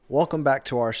Welcome back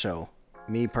to our show,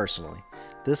 me personally.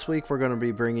 This week we're going to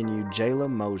be bringing you Jayla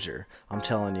Mosier. I'm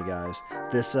telling you guys,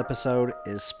 this episode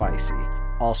is spicy.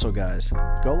 Also guys,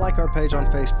 go like our page on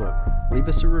Facebook, leave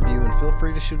us a review, and feel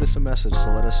free to shoot us a message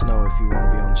to let us know if you want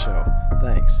to be on the show.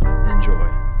 Thanks. Enjoy.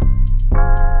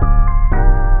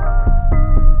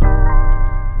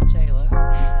 I'm Jayla.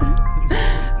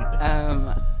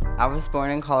 I was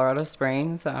born in Colorado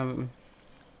Springs in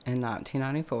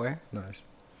 1994. Nice.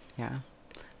 Yeah.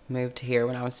 Moved here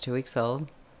when I was 2 weeks old.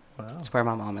 Wow. That's where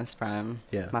my mom is from.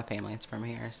 Yeah. My family's from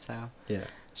here, so Yeah.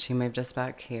 she moved us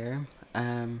back here.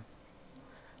 Then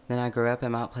I grew up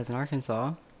in Mount Pleasant,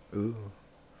 Arkansas. Ooh.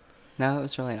 No, it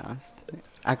was really nice.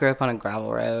 I grew up on a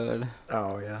gravel road.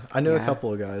 Oh, yeah. I knew a Yeah.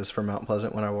 couple of guys from Mount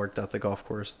Pleasant when I worked at the golf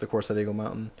course, the course at Eagle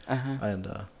Mountain. Uh-huh.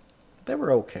 And they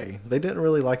were okay. They didn't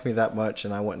really like me that much,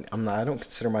 and I don't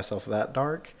consider myself that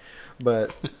dark,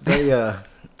 but they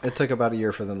it took about a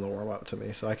year for them to warm up to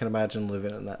me. So I can imagine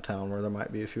living in that town where there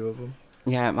might be a few of them.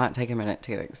 Yeah, it might take a minute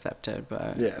to get accepted,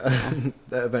 but Yeah.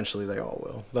 Eventually they all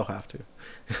will. They'll have to.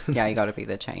 yeah, you got to be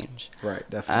the change. Right,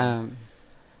 definitely.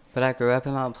 But I grew up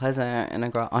in Mount Pleasant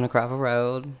on a gravel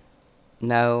road.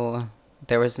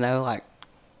 There was no like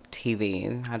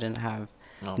TV. I didn't have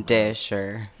Dish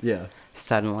or Yeah.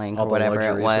 Suddenlink All or the whatever it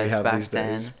luxuries we was have back these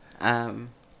then. days.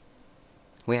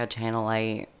 We had Channel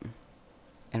 8,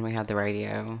 and we had the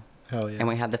radio, Hell yeah. and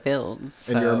we had the fields.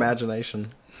 In your so- imagination.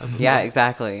 Yeah,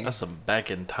 exactly. That's some back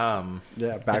in time.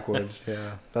 Yeah, backwoods.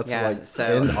 Yeah. That's Yeah, like so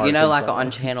in like Arkansas. on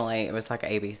Channel 8, it was like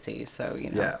ABC. So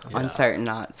Yeah. on Yeah. certain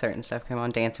nights, certain stuff came on.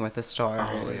 Dancing with the Stars.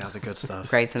 Oh, yeah, the good stuff.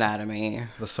 Grey's Anatomy.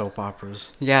 The soap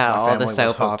operas. Yeah, My all the family was soap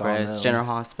hooked on operas. them. General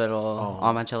Hospital. Oh.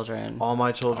 All My Children. All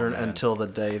My Children Oh, man. until the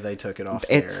day they took it off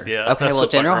It's the air. Yeah, okay. that's Well, what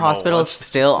my General grandma Hospital's watched.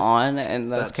 still on,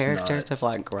 and those That's characters nuts. have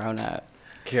like grown up.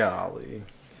 Golly.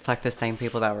 It's like the same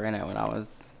people that were in it when I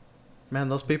was. Man,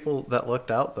 those people that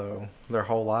looked out though, their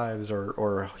whole lives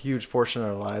or a huge portion of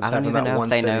their lives, I don't having even that know one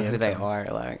if they know steady who they income. are.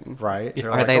 Like, Right?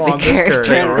 They're Are like, they "Oh, the I'm this character?"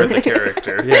 They are the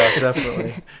character. Yeah,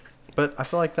 definitely. But I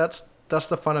feel like that's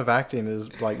the fun of acting is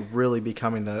like really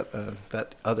becoming that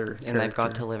other and they've got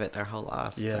character. to live it their whole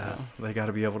life. Yeah, So. they got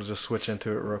to be able to just switch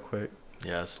into it real quick.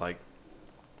 Yeah, it's like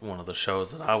one of the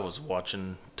shows that I was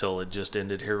watching till it just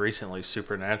ended here recently,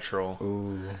 Supernatural.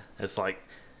 Ooh. It's like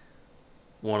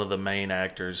one of the main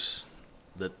actors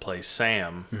that plays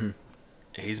Sam. Mm-hmm.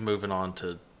 He's moving on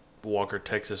to Walker,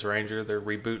 Texas Ranger. They're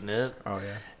rebooting it. Oh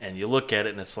yeah. And you look at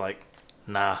it and it's like,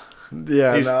 nah.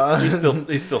 Yeah, He's, nah.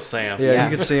 he's still Sam. Yeah, Yeah.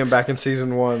 you could see him back in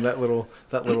season 1. That little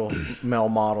male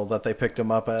model that they picked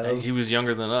him up as. He was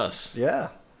younger than us. Yeah.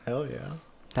 Hell yeah.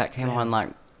 That came Man. on like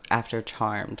after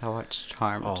Charmed. I watched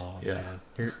Charmed. Oh Yeah.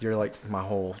 man, you're like my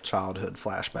whole childhood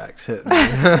flashbacks hitting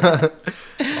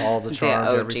me. All the Charmed,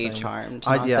 OG everything. Charmed,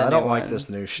 I not the don't new like one. this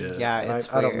new shit. Yeah, And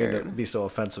it's I don't mean to weird. be so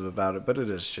offensive about it, but it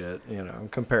is shit.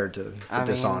 Compared to the I mean,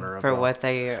 dishonor of for the- what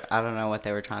I don't know what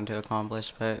they were trying to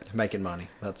accomplish, but making money.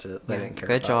 That's it. They yeah, didn't care.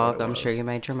 good about job. what it I'm sure was. you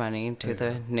made your money to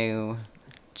the new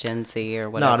Gen Z or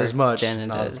whatever. Not as much. Gen it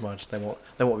Not is. as much. They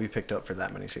won't be picked up for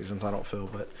that many seasons. I don't feel,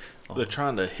 but They're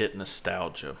trying to hit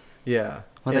nostalgia. yeah.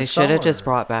 Well, And they should have some just are-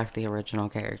 brought back the original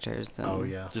characters. And Oh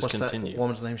yeah. Just What's continue. that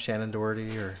woman's name? Shannon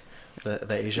Doherty or the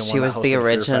Asian one? She that was the hosted Fear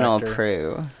original Factor?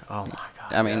 Prue. Oh my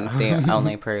god. I mean, yeah. the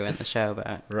only Prue in the show,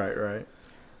 but Right.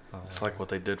 It's like what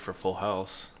they did for Full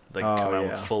House. They Oh, come out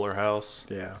yeah. with Fuller House.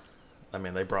 Yeah. I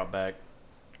mean, they brought back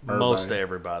Everybody. most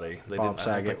everybody. They Bob didn't.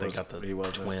 I don't Saget think they was- got the he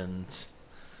wasn't. twins.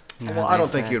 no, Well, I they don't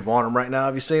think said- you'd want them right now.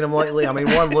 Have you seen them lately? I mean,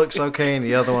 one looks okay, and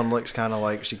the other one looks kind of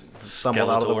like she stumbled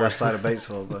out of the Skeletor. west side of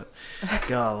Batesville. But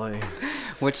golly,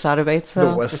 Which side of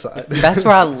Batesville? the west side. That's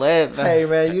where I live. Hey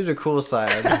man, you the cool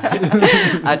side.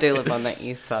 I do live on the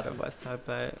east side of West Side,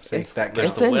 but See, it's, that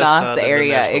goes it's the a west side nice and then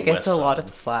area. there's the It gets west a lot side. of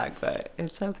slack, but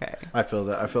it's okay. I feel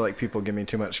that. I feel like people give me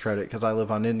too much credit because I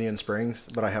live on Indian Springs,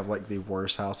 but I have like the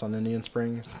worst house on Indian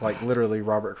Springs. Like literally,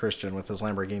 Robert Christian with his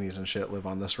Lamborghinis and shit live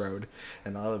on this road,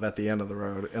 and I live at the end of the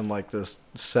road in like this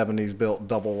 '70s built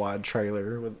double wide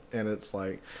trailer, and it's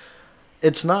like,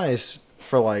 it's nice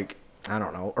for like I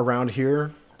don't know around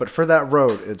here, but for that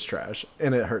road, it's trash,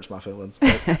 and it hurts my feelings.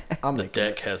 But I'm The making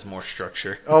deck it. has more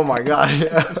structure. Oh my god,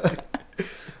 yeah.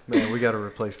 Man, we got to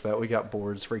replace that. We got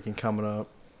boards freaking coming up.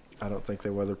 I don't think they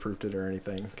weatherproofed it or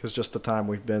anything because just the time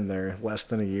we've been there, less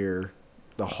than a year,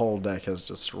 the whole deck has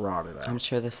just rotted out. I'm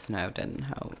sure the snow didn't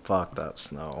help. Fuck that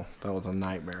snow. That was a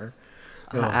nightmare.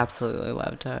 I Ugh. absolutely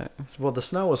loved it. Well, the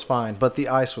snow was fine, but the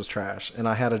ice was trash, and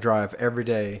I had to drive every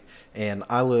day. And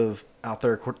I live out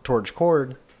there towards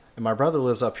Cord, and my brother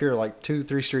lives up here like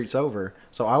 2-3 streets over.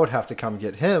 So I would have to come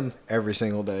get him every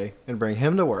single day and bring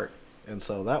him to work. And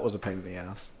so that was a pain in the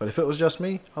ass. But if it was just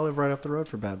me, I live right up the road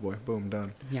for Bad Boy. Boom,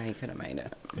 done. Yeah, you could have made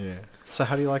it. Yeah. So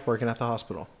how do you like working at the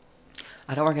hospital?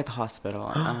 I don't work at the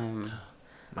hospital.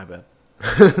 My bad.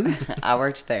 I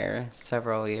worked there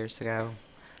several years ago.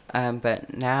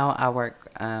 But now I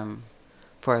work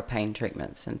for a pain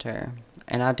treatment center.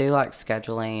 And I do like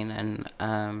scheduling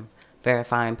and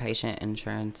verifying patient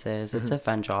insurances. It's a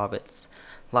fun job. It's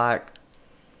like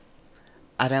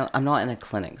I'm not in a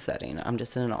clinic setting. I'm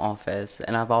just in an office,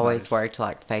 and I've always Nice. worked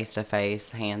like face to face,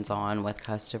 hands on with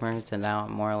customers, and now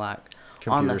I'm more like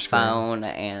on Computer the screen. phone,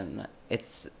 and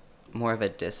it's more of a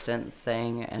distance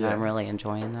thing, and Yeah. I'm really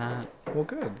enjoying that. Well,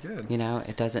 good. You know,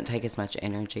 it doesn't take as much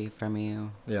energy from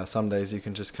you. Yeah, some days you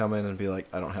can just come in and be like,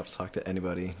 I don't have to talk to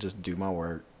anybody. Just do my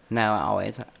work. No,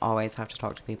 I always have to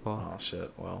talk to people. Oh, shit.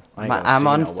 Well, I ain't My, gonna I'm see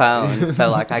on no way. phone, so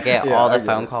like I get Yeah, all I the get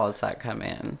phone it. calls that come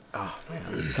in. Oh,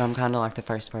 man. So I'm kind of like the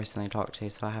first person they talk to,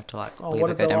 so I have to like Oh, leave what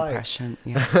a a good delight. impression.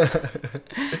 Yeah.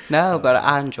 No, but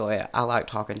I enjoy it. I like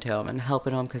talking to them and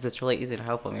helping them because it's really easy to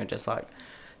help them. You're just like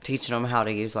teaching them how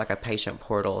to use like a patient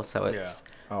portal. So it's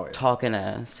Oh, yeah. talking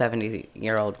a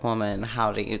 70-year-old woman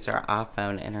how to use her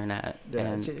iPhone internet Yeah,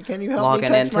 and can you help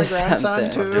logging me text into my grandson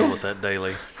something. I deal with that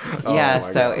daily. Oh, Yeah,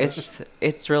 my so gosh.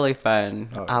 it's really fun.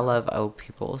 Oh, I yeah. love old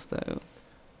people, so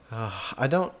I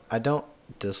don't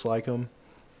dislike them,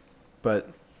 but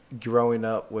growing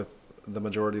up with the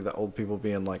majority of the old people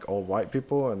being like old white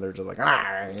people, and they're just like,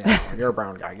 you're a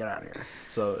brown guy, get out of here.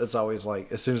 So it's always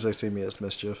like, as soon as they see me, it's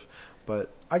mischief.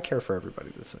 But I care for everybody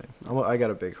the same. I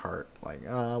got a big heart. Like,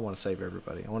 I want to save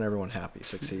everybody. I want everyone happy,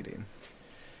 succeeding.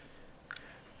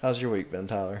 How's your week been,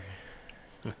 Tyler?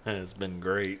 It's been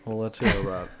great. Well, let's hear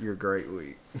about your great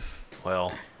week.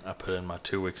 Well, I put in my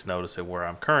 2 weeks notice at where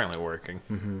I'm currently working,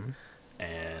 Mm-hmm.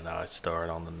 and I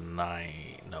start on the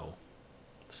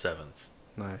 7th.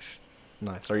 Nice.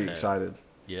 Are you excited?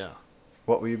 Yeah.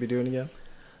 What will you be doing again?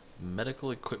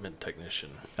 Medical equipment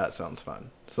technician. That sounds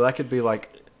fun. So that could be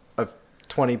like a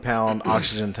 20-pound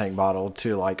oxygen tank bottle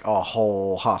to like a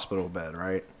whole hospital bed,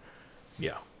 right?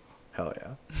 Yeah, Hell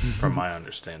yeah. from my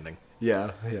understanding.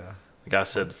 Yeah. The guy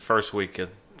said the first week is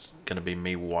going to be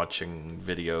me watching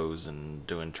videos and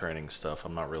doing training stuff.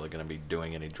 I'm not really going to be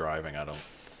doing any driving, I don't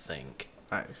think.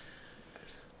 Nice.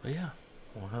 But yeah.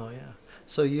 Well, hell yeah.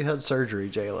 So you had surgery,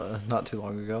 Jayla, not too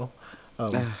long ago.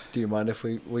 Do you mind if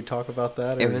we talk about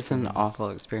that? it or was you an can just- awful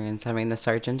experience. I mean, the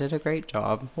surgeon did a great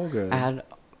job. Well, good. I had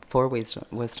 4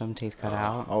 wisdom teeth cut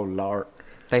out. Oh, Lord.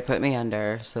 They put me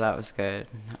under, so that was good.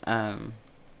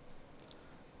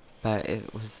 But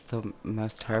it was the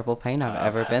most terrible pain I've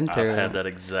ever been through. I've had that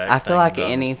exact I feel thing like done.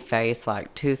 any face,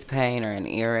 like tooth pain or an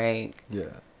earache, Yeah.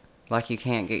 like you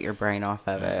can't get your brain off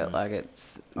of it. Mhm. Like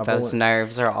it's I've those only-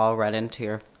 nerves are all right into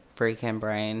your freaking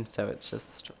brain, so it's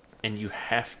just And you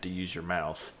have to use your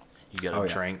mouth. You got to Oh, yeah.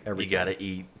 drink. Everything. You got to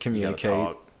eat. Communicate. You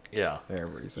gotta talk. Yeah.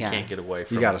 Everything. You Yeah. can't get away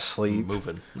from gotta sleep.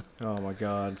 moving. Oh, my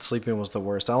God. Sleeping was the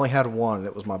worst. I only had one.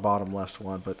 It was my bottom left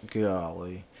one, but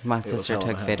golly. my it was sister hell and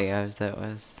took a half. videos. It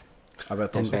was I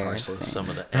bet those were Embarrassing. priceless. Some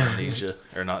of the amnesia,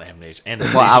 or not amnesia,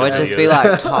 anesthesia. well, I would just be videos.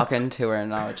 like talking to her,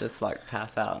 and I would just like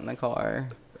pass out in the car.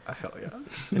 Hell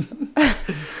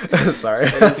yeah. Sorry.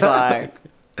 It's like,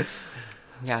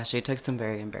 yeah, she took some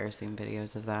very embarrassing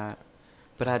videos of that.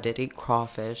 But I did eat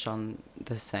crawfish on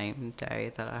the same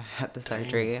day that I had the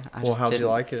surgery. I Well, just how'd you didn't-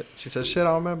 like it? She said, shit,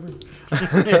 I remember.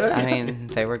 I mean,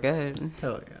 they were good.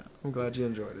 Hell yeah. I'm glad you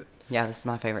enjoyed it. Yeah, this is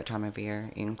my favorite time of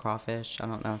year, eating crawfish. I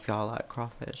don't know if y'all like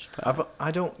crawfish. But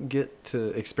I don't get to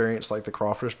experience like the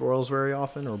crawfish broils very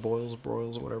often, or broils,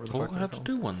 whatever the We'll fuck they're have to called.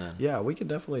 do one then. Yeah, we could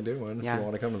definitely do one if Yeah. you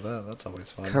want to come to that. That's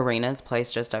always fun. Karina's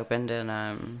place just opened in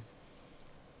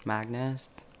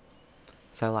Magnus.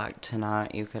 So like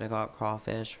tonight you could have got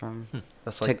crawfish from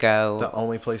That's to like go. the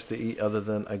only place to eat other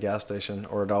than a gas station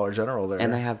or a Dollar General there.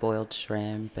 And they have boiled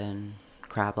shrimp and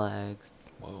crab legs.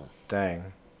 Whoa.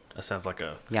 Dang. That sounds like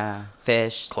a Yeah,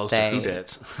 fish, close steak. to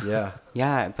Whodats. Yeah.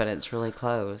 Yeah, but it's really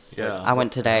close. Yeah. I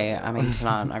went today. I mean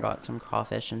tonight. I got some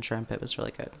crawfish and shrimp. It was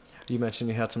really good. You mentioned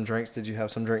you had some drinks. Did you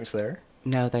have some drinks there?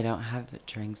 No, they don't have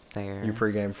drinks there. You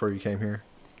pregame before you came here?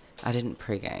 I didn't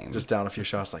pregame. Just down a few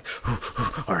shots, like,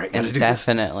 all right, gotta and do this.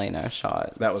 definitely no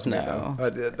shots. That was me, no. though. I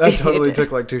did. I totally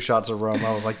took like 2 shots of rum.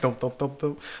 I was like, thump, thump, thump,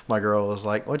 thump. My girl was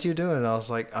like, what you doing? And I was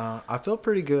like, I feel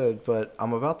pretty good, but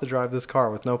I'm about to drive this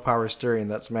car with no power steering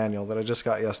that's manual that I just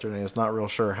got yesterday. It's not real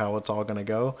sure how it's all going to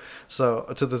go.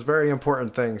 So, to this very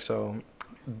important thing. So,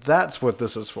 that's what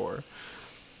this is for.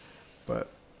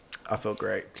 But I feel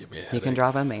great. Give me a You can headache.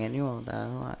 drive a manual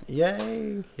though. Like,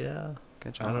 Yay. Yeah.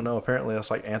 Good job. I don't know. Apparently, that's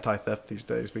like anti-theft these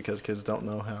days because kids don't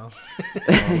know how.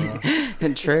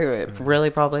 True. It really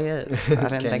probably is. I didn't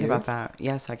Can think you? about that.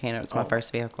 Yes, I can. It was my Oh.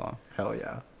 first vehicle. Hell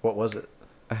yeah. What was it?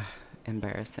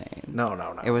 Embarrassing. No.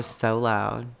 It was so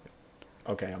loud.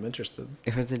 Okay, I'm interested.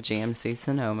 It was a GMC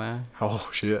Sonoma. Oh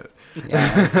shit.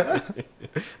 Yeah.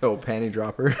 Oh, panty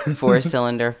dropper.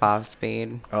 4-cylinder,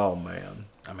 5-speed. Oh man.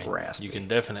 I mean, Raspy. you can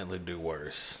definitely do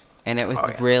worse. And it was Oh,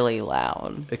 yeah. really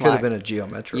loud. It could have Like, been a Geo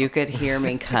Metro. You could hear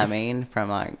me coming from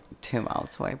like 2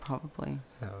 miles away, probably.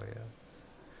 Hell yeah.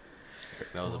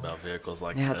 Eric knows about vehicles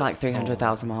like It that. had like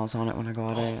 300,000 miles on it when I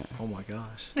got it. Oh my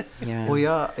gosh. Yeah. Well,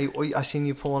 yeah, I seen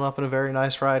you pulling up in a very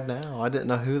nice ride now. I didn't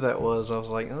know who that was. I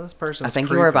was like, oh, this person's I think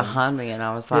you were creeping. behind me, and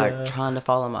I was like Yeah. trying to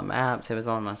follow my maps. It was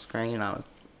on my screen. I was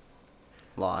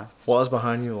lost. Well, I was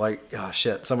behind you, like, oh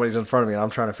shit, somebody's in front of me, and I'm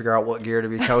trying to figure out what gear to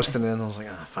be coasting in. I was like,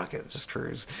 ah, fuck it, just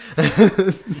cruise.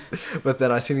 But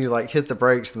then I seen you like hit the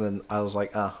brakes, and then I was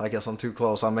like, I guess I'm too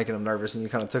close. I'm making them nervous, and you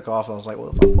kind of took off. And I was like, well,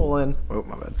 if I pull in, oh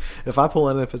my bad. If I pull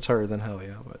in, if it's her, then hell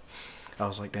yeah. But I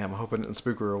was like, damn, I hope I didn't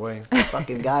spook her away. This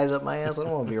fucking guy's up my ass. I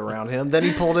don't want to be around him. Then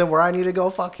he pulled in where I need to go.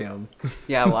 Fuck him.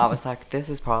 Yeah, well, I was like, this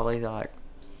is probably like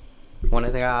one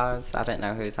of the guys. I didn't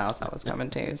know whose house I was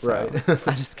coming to, so Right.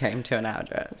 I just came to an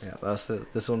address. Yeah, that's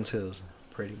it. This one's his.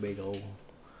 Pretty big old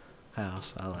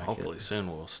house. I like Hopefully it. soon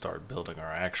we'll start building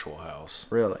our actual house.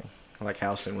 Really? Like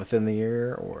housing within the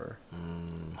year or?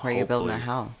 Where are you building a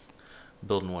Hopefully house?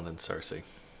 Building one in Cersei.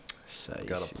 Say,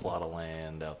 Got a plot of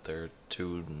land out there,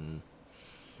 You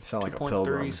sound like a 2.3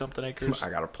 pilgrim. something acres. I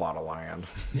got a plot of land.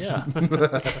 Yeah.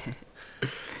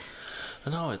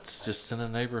 No, it's just in a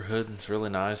neighborhood. It's really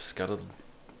nice. Got a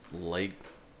lake,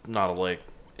 not a lake.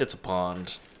 It's a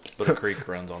pond, but a creek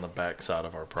runs on the back side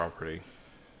of our property.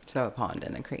 So a pond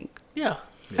and a creek. Yeah.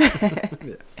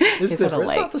 It's Is it a different. It's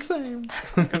not lake? the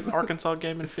same. Arkansas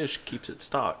Game and Fish keeps it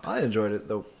stocked. I enjoyed it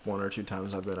the 1 or 2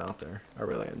 times I've been out there. I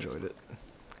really enjoyed it.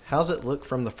 How's it look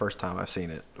from the first time I've seen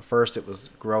it? First, it was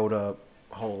growed up,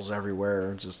 holes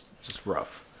everywhere, just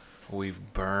rough. We've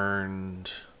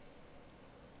burned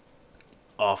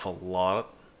off a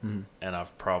lot, Mhm. and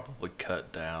I've probably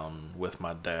cut down with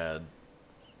my dad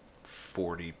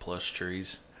 40 plus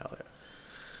trees. Hell yeah.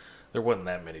 There wasn't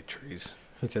that many trees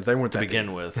He said they weren't to that begin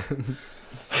big. with,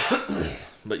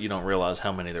 but you don't realize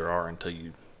how many there are until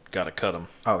you got to cut them.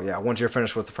 Oh yeah, once you're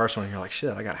finished with the first one, you're like,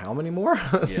 shit, I got how many more?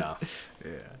 Yeah.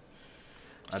 Yeah.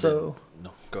 I So, didn't-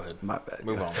 no, go ahead. my bad.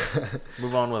 Move Go on. ahead.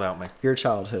 Move on without me. Your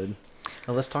childhood.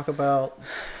 Now let's talk about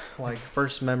like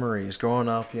first memories growing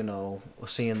up,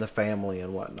 seeing the family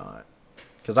and whatnot.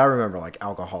 Because I remember like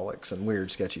alcoholics and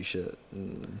weird sketchy shit.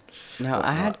 And No, I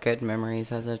whatnot. had good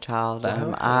memories as a child.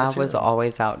 Well, I me was too.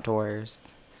 always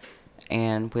outdoors,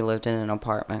 and we lived in an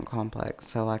apartment complex.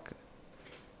 So, like,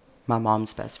 my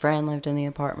mom's best friend lived in the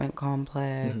apartment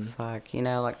complex.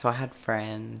 Mhm. So I had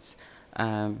friends.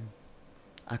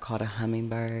 I caught a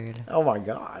hummingbird. Oh my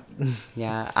god.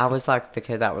 Yeah, I was like the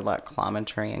kid that would like climb a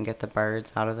tree and get the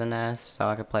birds out of the nest so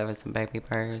I could play with some baby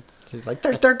birds. She's like,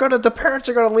 they're gonna. The parents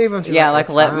are gonna leave them. She's Yeah, like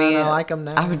 "That's let fine, me. I like them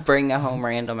now. I would bring home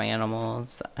random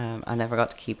animals. I never got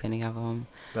to keep any of them,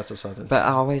 That's a southern. but I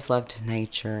always loved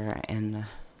nature and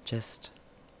just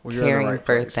Well, you're in the caring right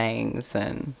for place. things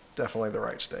and Definitely the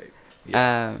right state.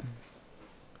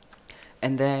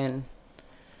 and then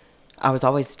I was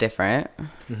always different.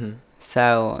 Mm-hmm.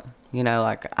 So,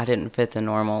 like I didn't fit the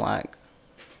normal like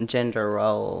gender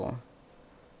role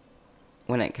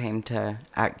when it came to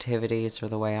activities or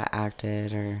the way I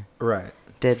acted or Right.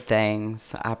 did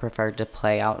things. I preferred to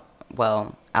play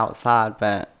outside,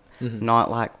 but Mhm. not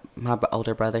like my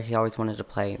older brother. He always wanted to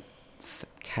play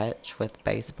catch with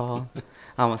baseball.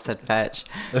 I almost said fetch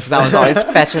because I was always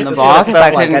fetching the That's ball what it because I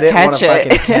felt like. I couldn't didn't wanna catch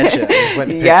it. fucking catch it. I just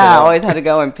went and picked Yeah, it I up. always had to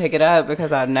go and pick it up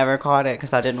because I'd never caught it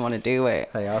because I didn't want to do it.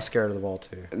 Hey, I was scared of the ball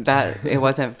too. That it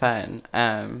wasn't fun.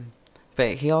 But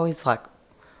he always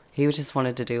he just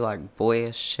wanted to do like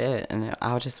boyish shit, and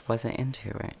I just wasn't into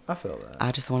it. I feel that.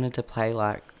 I just wanted to play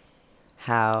like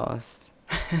house.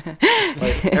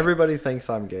 Like everybody thinks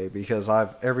I'm gay because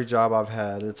every job I've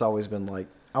had, it's always been like,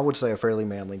 I would say a fairly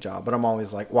manly job, but I'm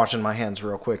always like washing my hands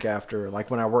real quick after. Like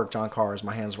when I worked on cars,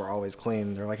 my hands were always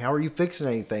clean. They're like, "How are you fixing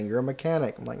anything? You're a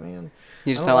mechanic." I'm like, "Man,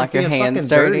 You just I don't like your being hands fucking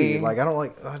dirty. Like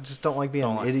I just don't like being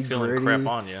Don't like itty feeling gritty. crap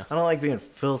on you. I don't like being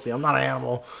filthy. I'm not an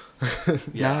animal.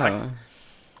 Yeah, No.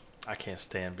 I can't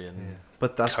stand being.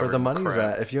 But that's where Covered the in money's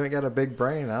crap. at. If you ain't got a big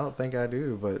brain, I don't think I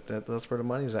do, but that's where the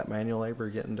money's at. Manual labor,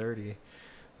 getting dirty.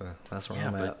 That's where Yeah,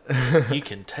 I'm but at. you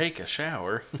can take a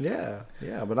shower. Yeah,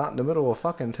 but not in the middle of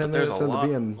fucking 10 But there's minutes a into lot.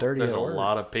 being dirty There's at a work.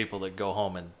 lot of people that go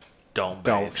home and don't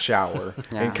don't bathe. shower.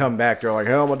 Yeah. And come back, they're like,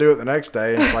 hell, I'm going to do it the next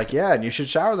day. And it's like, yeah, and you should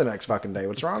shower the next fucking day.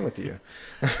 What's wrong with you?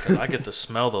 'Cause I get to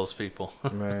smell those people.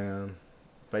 Man,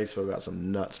 Batesville got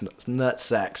some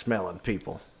nutsack smelling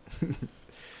people.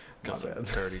 Got some bad.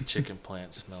 dirty chicken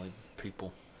plant smelly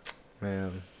people.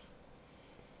 Man,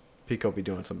 Pico be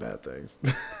doing some bad things.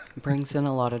 Brings in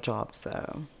a lot of jobs,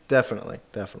 though. Definitely.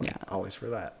 Yeah. Always for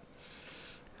that.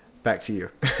 Back to you.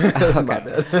 Okay. My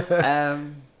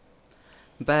bad.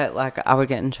 But like I would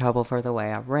get in trouble for the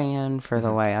way I ran, for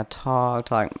the way I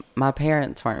talked. Like my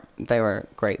parents they were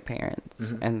great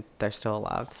parents and they're still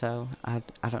alive. So I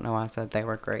don't know why I said they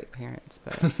were great parents,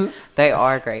 but they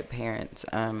are great parents.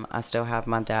 I still have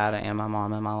my dad and my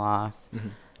mom in my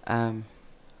life.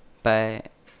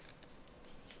 But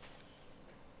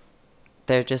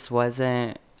there just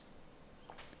wasn't,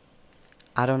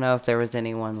 I don't know if there was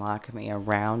anyone like me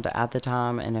around at the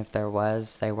time, and if there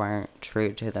was, they weren't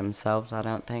true to themselves, I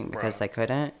don't think, because Right. they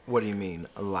couldn't. What do you mean,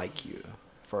 like you?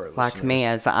 For our Like me,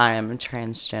 listeners? as I am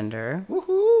transgender.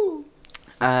 Woohoo!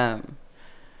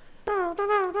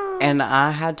 And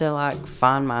I had to like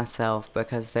find myself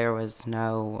because there was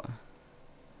no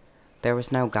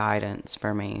guidance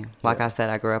for me. Like Yeah. I said,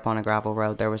 I grew up on a gravel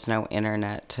road. There was no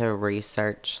internet to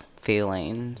research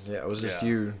feelings. Yeah, it was just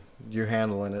Yeah. you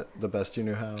handling it the best you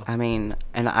knew how. I mean,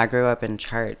 and I grew up in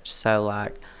church, so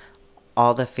like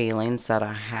all the feelings that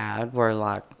I had were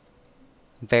like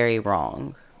very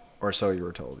wrong. Or so you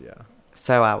were told, yeah.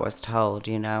 So I was told,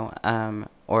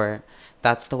 or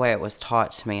that's the way it was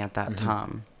taught to me at that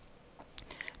time.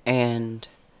 And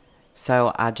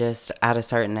so I just, at a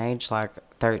certain age, like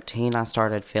 13, I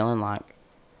started feeling like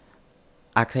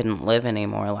I couldn't live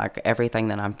anymore. Like everything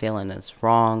that I'm feeling is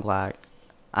wrong. Like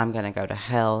I'm going to go to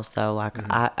hell. So like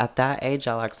at that age,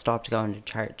 I like stopped going to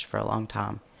church for a long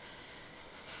time.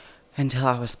 Until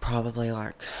I was probably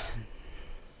like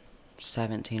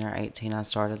 17 or 18, I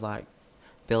started like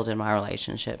building my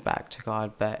relationship back to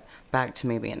God, but back to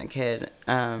me being a kid.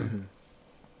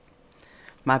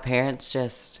 My parents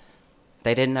just,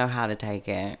 they didn't know how to take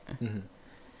it.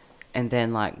 And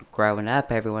then like growing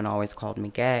up, everyone always called me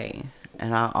gay.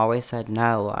 And I always said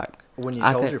no. Like When you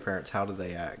I told could- your parents, how did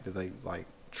they act? Did they like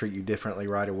treat you differently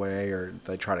right away, or did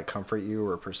they try to comfort you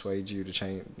or persuade you to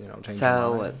change your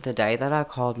So mind? the day that I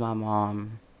called my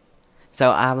mom,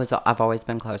 so I've always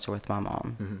been closer with my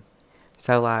mom.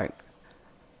 So like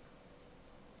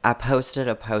I posted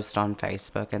a post on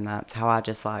Facebook, and that's how I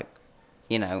just like,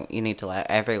 you need to let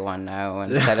everyone know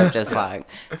instead of just like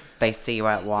they see you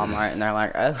at Walmart and they're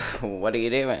like, oh, what are you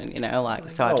doing? Like,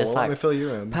 so I "Oh, just well, let me like fill you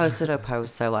in." posted a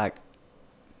post so like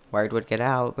word would get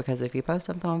out, because if you post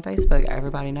something on Facebook,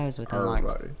 everybody knows within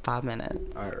Everybody. like 5 minutes.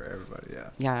 All right, everybody, yeah.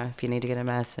 Yeah, if you need to get a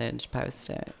message, post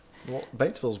it. Well,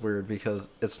 Batesville's weird because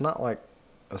it's not like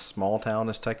a small town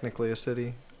is technically a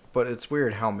city, but it's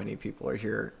weird how many people are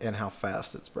here and how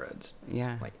fast it spreads.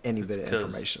 Yeah. Like any It's bit of 'cause-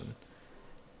 information.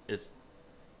 It's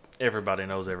everybody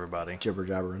knows everybody. Jibber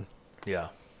jabbering. Yeah.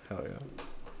 Hell yeah.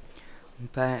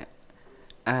 But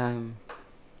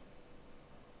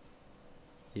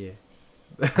Yeah.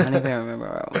 I don't even remember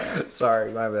where I was.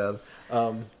 Sorry, my bad.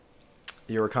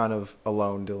 You were kind of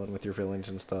alone dealing with your feelings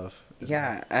and stuff.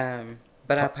 Yeah,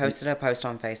 but I posted a post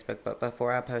on Facebook, but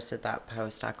before I posted that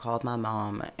post, I called my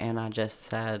mom and I just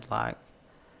said, like,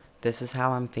 this is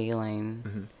how I'm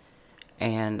feeling.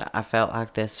 And I felt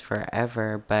like this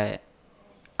forever, but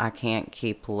I can't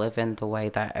keep living the way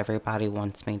that everybody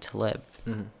wants me to live.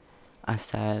 I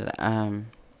said,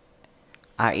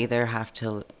 I either have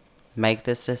to make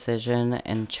this decision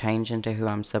and change into who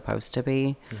I'm supposed to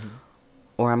be,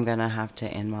 or I'm gonna have to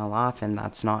end my life, and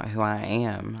that's not who I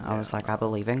am. I was like, I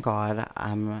believe in God.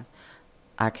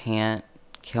 I can't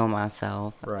kill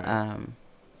myself. Right.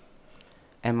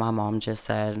 And my mom just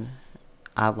said,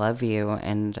 I love you,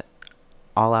 and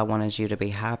all I want is you to be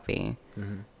happy.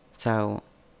 So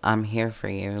I'm here for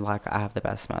you. Like, I have the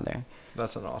best mother.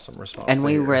 That's an awesome response. And to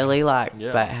we hear. really like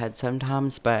Yeah. butt heads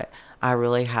sometimes, but I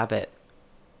really have it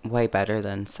way better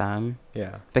than some.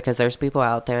 Yeah. Because there's people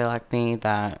out there like me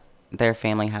that their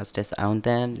family has disowned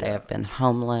them. They Yeah. have been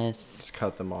homeless. Just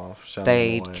cut them off. Shun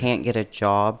They them away. can't get a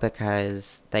job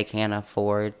because they can't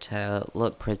afford to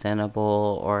look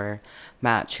presentable or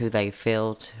match who they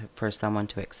feel for someone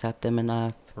to accept them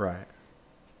enough Right.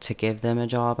 to give them a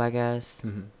job, I guess.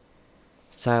 Mm-hmm.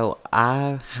 So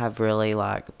I have really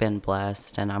like been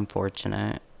blessed, and I'm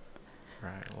fortunate.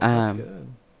 Right. Well, that's Um, good.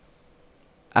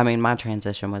 I mean, my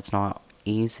transition was not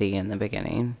easy in the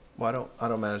beginning. Well, I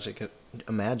don't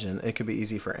imagine it could be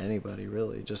easy for anybody,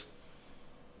 really. Just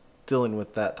dealing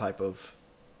with that type of,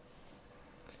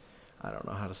 I don't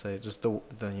know how to say it, just the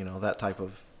that type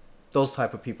of those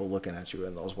type of people looking at you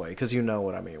in those ways, because you know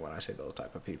what I mean when I say those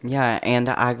type of people. Yeah, and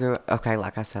I grew, okay,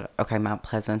 like I said, okay, Mount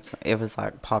Pleasant, it was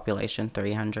like population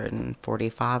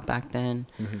 345 back then.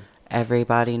 Mm-hmm.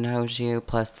 Everybody knows you,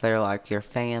 plus they're like your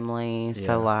family. Yeah.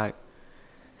 So like,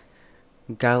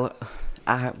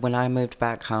 when I moved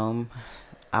back home,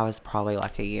 I was probably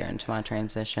like a year into my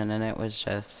transition, and it was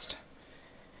just,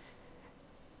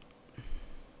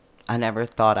 I never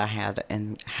thought I had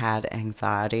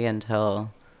anxiety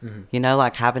until, you know,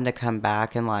 like having to come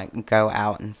back and like go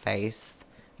out and face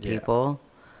people.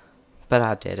 But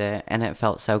I did it, and it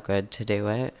felt so good to do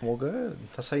it. Well, good.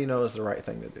 That's how you know it's the right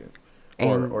thing to do.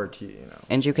 And, or to, you know.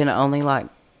 And you can only like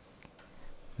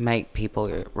make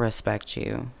people respect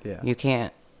you. Yeah. You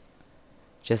can't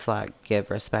just like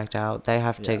give respect out. They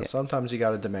have to. Sometimes you got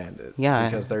to demand it. Yeah.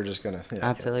 Because they're just going to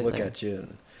absolutely look at you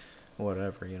and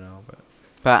whatever, you know.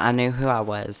 But I knew who I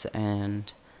was,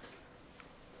 and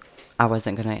I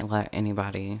wasn't going to let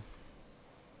anybody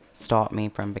stop me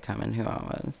from becoming who I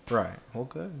was. Right. Well,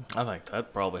 good. I think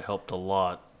that probably helped a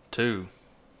lot too.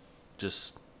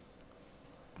 Just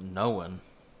knowing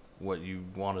what you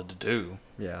wanted to do.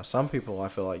 Yeah, some people I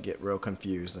feel like get real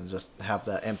confused and just have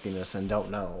that emptiness and don't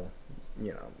know,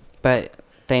 you know. But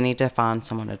they need to find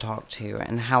someone to talk to.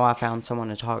 And how I found someone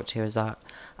to talk to is that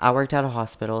I worked at a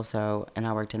hospital, and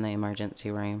I worked in the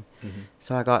emergency room. Mm-hmm.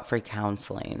 So I got free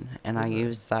counseling, and I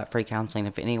used that free counseling.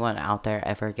 If anyone out there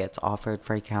ever gets offered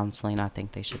free counseling, I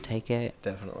think they should take it.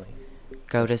 Definitely.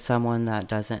 Go to someone that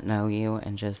doesn't know you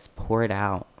and just pour it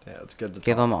out. Yeah, it's good to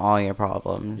give talk. them all your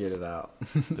problems. Get it out.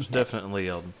 There's definitely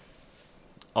a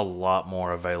lot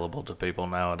more available to people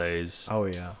nowadays. Oh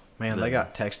yeah, man, they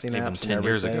got texting even apps 10 and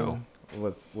years everything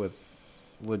ago. with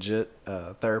legit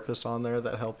therapists on there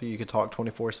that help you. You could talk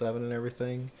 24/7 and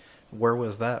everything. Where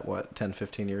was that? 10,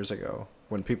 15 years ago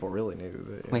when people really knew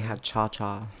that? We had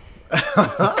Cha-Cha.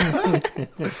 Oh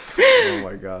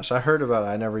my gosh, I heard about it.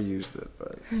 I never used it,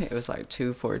 but It was like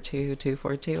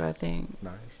 242, I think.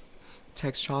 nice.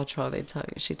 Text Cha-Cha,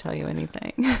 she'd tell you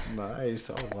anything. Nice.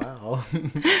 Oh wow.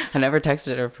 I never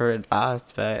texted her for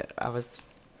advice, but I was.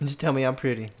 Just tell me I'm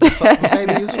pretty.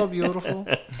 Baby, you're so beautiful.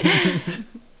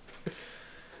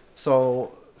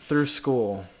 So through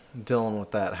school, dealing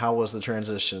with that, how was the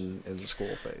transition in the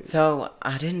school phase? So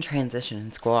I didn't transition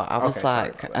in school. I was Okay, sorry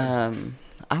like, about that.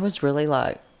 I was really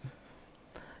like,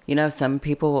 you know, some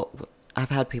people, I've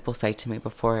had people say to me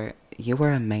before, you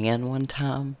were a man one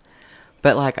time,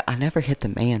 but like I never hit the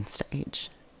man stage.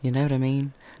 You know what I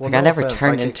mean? Well, like I never offense,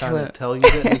 turned I can into kinda it. tell you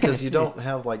that because you don't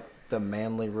have like the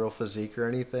manly real physique or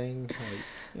anything. Like,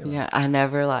 you know. Yeah, I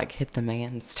never like hit the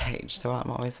man stage, so I'm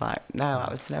always like, no,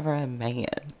 I was never a man.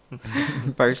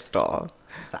 First off,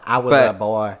 I was But- a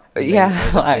boy. yeah,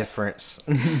 There's like- a difference.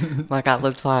 like I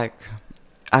looked like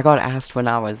I got asked when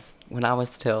I was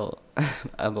still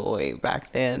a boy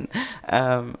back then.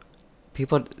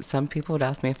 Some people would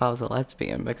ask me if I was a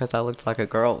lesbian because I looked like a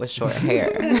girl with short hair.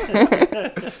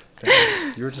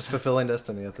 You were just fulfilling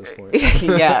destiny at this point.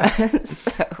 Yeah.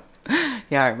 So,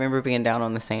 yeah, I remember being down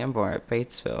on the sandbar at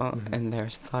Batesville, and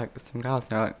there's like some guys.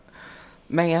 They're like,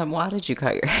 "Ma'am, why did you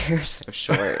cut your hair so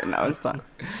short?" And I was like,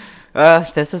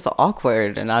 "This is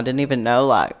awkward," and I didn't even know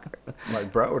like.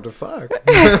 Like, bro, what the fuck?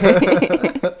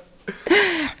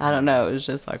 I don't know. It was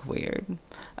just like weird.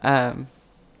 So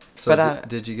But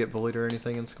did you get bullied or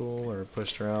anything in school, or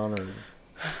pushed around, or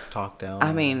talked down?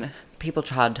 I mean, people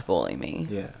tried to bully me.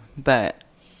 Yeah. But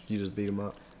You just beat them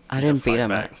up. I didn't beat fight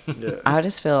them up. back. Yeah. I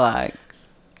just feel like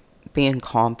being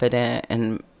confident,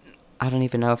 and I don't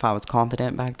even know if I was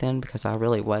confident back then because I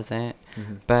really wasn't.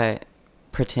 Mhm. But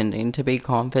pretending to be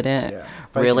confident Yeah.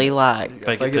 Fake really it. like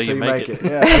Fake it till you make it.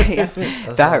 Yeah. That's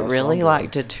how that it's really done.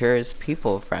 like deters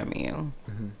people from you.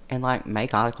 Mhm. And like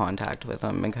make eye contact with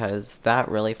them because that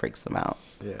really freaks them out.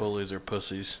 Yeah. Bullies are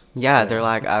pussies. Yeah, Yeah. they're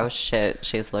like, oh shit,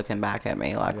 she's looking back at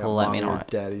me like, Yeah, well, let me mommy or not.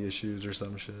 daddy issues or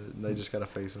some shit. And they just gotta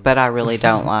face them. But I really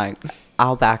don't like,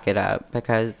 I'll back it up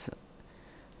because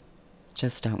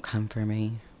just don't come for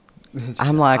me.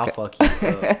 I'm like- I'll fuck you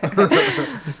up.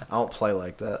 I don't play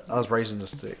like that. I was raised in the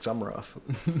sticks. I'm rough.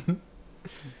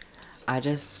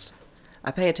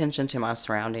 I pay attention to my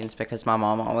surroundings because my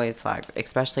mom always like,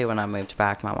 especially when I moved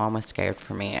back, my mom was scared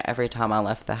for me. Every time I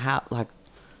left the house, like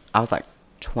I was like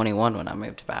 21 when I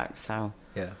moved back. So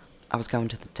Yeah. I was going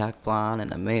to the Duck Blind and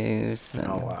the Moose and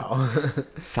Oh wow.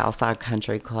 Southside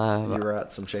Country Club. You were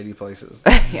at some shady places.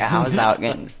 Yeah, I was out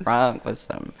getting drunk with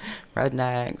some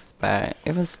rednecks, but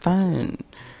it was fun.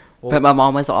 Well- But my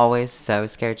mom was always so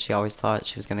scared. She always thought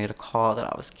she was going to get a call that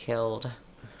I was killed.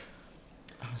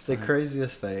 I was The like,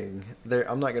 craziest thing,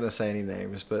 I'm not going to say any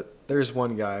names, but there's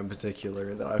one guy in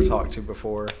particular that I've talked to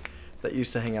before that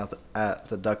used to hang out at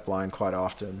the duck blind quite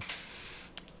often.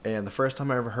 And the first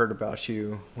time I ever heard about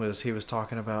you was he was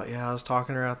talking about, yeah, I was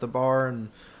talking to her at the bar, and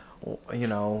you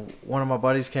know, one of my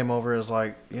buddies came over and was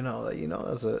like, it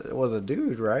was a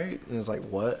dude, right? And he's like,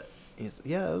 what? He's,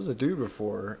 yeah, it was a dude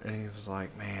before. And he was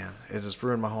like, man, it just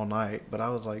ruined my whole night. But I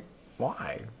was like,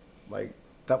 why? Like,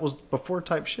 that was before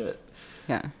type shit.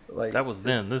 Yeah. Like, that was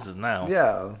then. This is now.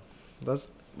 Yeah.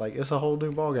 That's like, it's a whole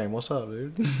new ballgame. What's up,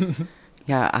 dude?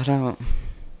 Yeah,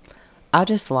 I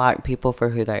just like people for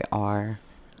who they are.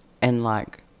 And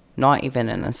like, not even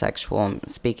in a sexual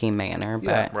speaking manner,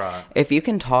 but right. If you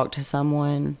can talk to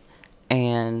someone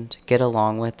and get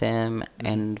along with them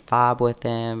and vibe with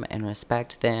them and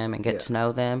respect them and get to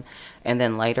know them, and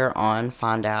then later on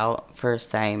find out for,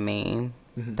 say, me,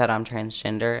 that I'm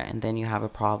transgender, and then you have a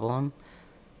problem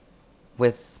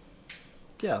with...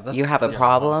 you have a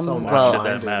problem? So well, should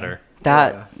that matter?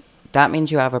 That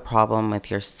means you have a problem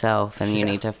with yourself, and you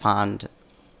need to find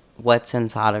what's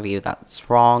inside of you that's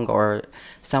wrong, or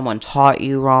someone taught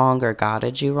you wrong or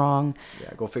guided you wrong.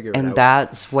 Yeah, go figure it out. And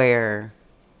that's where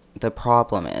the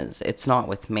problem is. It's not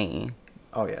with me.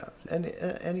 Oh, yeah.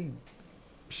 Any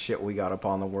shit we got up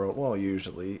on the world, well,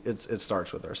 usually it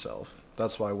starts with ourselves.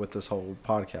 That's why with this whole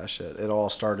podcast shit, it all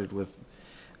started with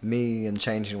me and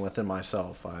changing within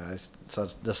myself. I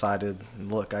decided,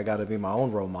 look, I got to be my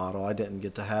own role model. I didn't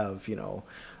get to have,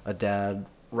 a dad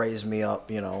raise me up.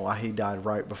 He died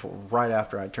right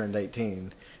after I turned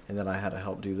 18, and then I had to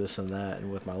help do this and that,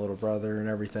 and with my little brother and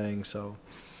everything. So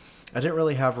I didn't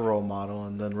really have a role model,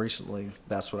 and then recently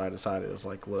that's what I decided. It was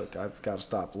like, look, I've got to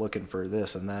stop looking for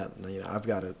this and that, and I've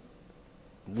got to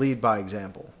lead by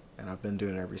example, and I've been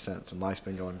doing it ever since, and life's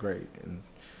been going great. And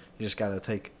you just got to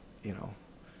take,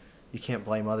 you can't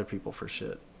blame other people for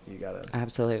shit. You got to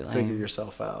absolutely figure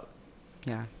yourself out.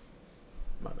 Yeah.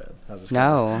 My bad. I was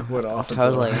just went off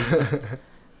totally.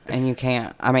 And you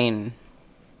can't,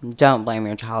 don't blame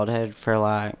your childhood for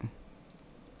like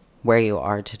where you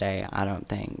are today, I don't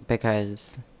think,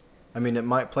 because it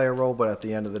might play a role, but at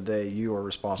the end of the day, you are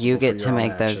responsible. You get for to your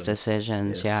make own those actions.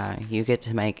 decisions. Yes. Yeah, you get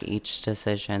to make each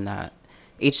decision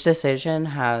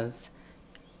has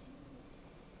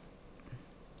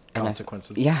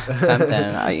consequences.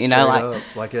 Something.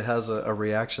 Like it has a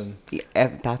reaction.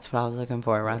 That's what I was looking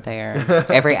for right there.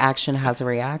 Every action has a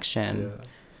reaction. Yeah.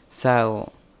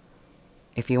 So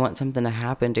if you want something to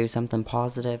happen, do something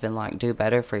positive and like do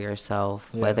better for yourself.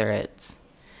 Yeah. Whether it's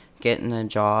getting a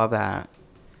job at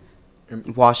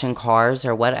washing cars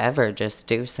or whatever, just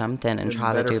do something and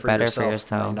try to do better for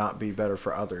yourself. May not be better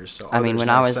for others. So when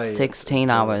I was 16,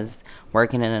 I was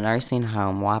working in a nursing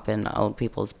home wiping old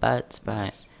people's butts,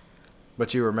 but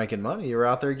you were making money. You were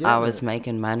out there getting I was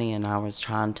making money, and I was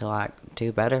trying to like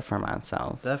do better for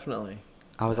myself. Definitely.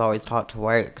 I was always taught to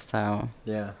work, so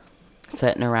yeah.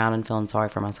 Sitting around and feeling sorry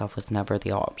for myself was never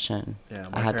the option. Yeah,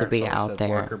 I had to be out there.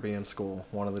 Work or be in school,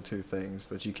 one of the two things.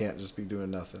 But you can't just be doing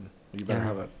nothing. You better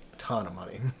have a ton of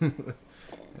money. And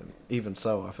even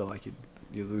so, I feel like you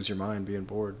lose your mind being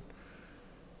bored.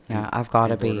 Yeah, I've got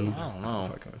to be. I don't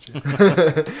know.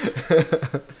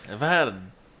 If I had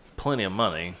plenty of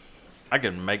money, I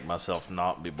could make myself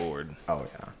not be bored. Oh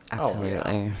yeah, absolutely.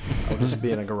 Oh, yeah. I'll just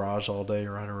be in a garage all day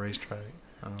or on a racetrack.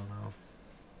 I don't know.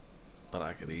 But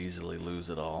I could easily lose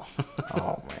it all.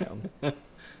 Oh man.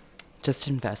 Just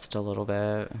invest a little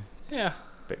bit. Yeah.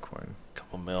 Bitcoin.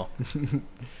 Couple mil.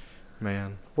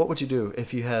 Man, what would you do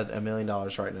if you had $1 million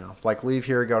right now? Like, leave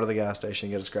here, go to the gas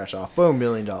station, get a scratch off. Boom, $1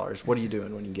 million. What are you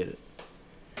doing when you get it?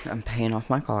 I'm paying off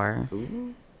my car.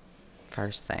 Ooh.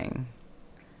 First thing.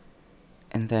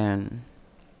 And then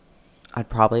I'd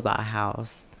probably buy a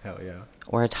house. Hell yeah.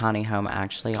 Or a tiny home,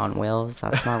 actually, on wheels.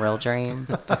 That's my real dream.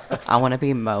 I want to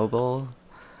be mobile.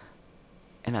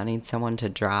 And I need someone to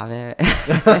drive it.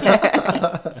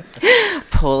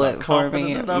 Pull it for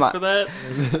me. Enough for that?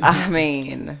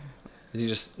 You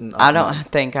just. I don't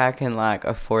think I can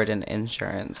afford an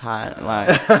insurance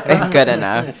good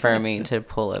enough for me to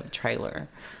pull a trailer.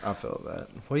 I feel that.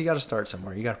 Well, you got to start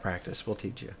somewhere. You got to practice. We'll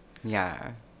teach you.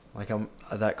 Yeah.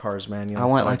 That car's manual. I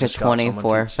want a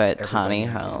 24-foot tiny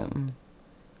home.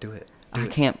 Do it. I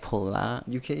can't pull that.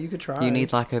 You can't. You could try. You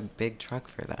need a big truck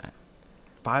for that.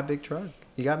 Buy a big truck.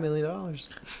 You got $1 million.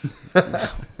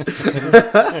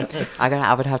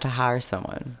 I would have to hire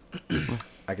someone.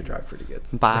 I could drive pretty good.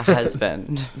 Buy a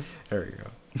husband. There you go.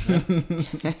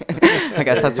 I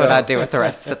guess that's what I'd do with the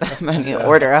rest of the money. Yeah.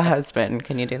 Order a husband.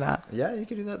 Can you do that? Yeah, you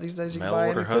can do that these days. You Mail can buy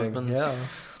order anything. husbands. Yeah.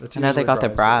 I know they got the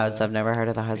brides. I've never heard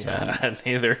of the husband. Yeah, I hadn't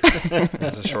either.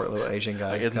 There's a short little Asian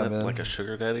guy. Isn't it like a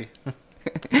sugar daddy?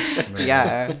 Man.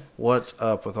 Yeah. What's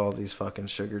up with all these fucking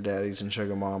sugar daddies and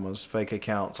sugar mamas, fake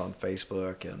accounts on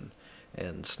Facebook and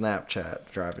Snapchat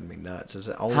driving me nuts? Is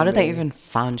it only How did they me? even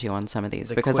find you on some of these?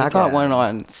 The Because I quick got ad. one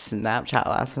on Snapchat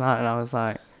last night, and I was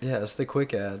like, Yeah, it's the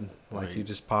quick ad. Like Right. you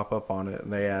just pop up on it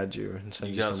and they add you and send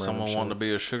You you got some someone random wanting to shit.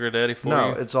 be a sugar daddy for No,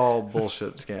 you? it's all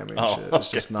bullshit scamming Oh, shit. It's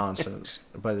okay. just nonsense.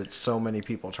 But it's so many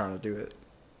people trying to do it.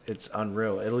 It's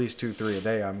unreal. At least 2-3 a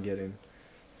day I'm getting.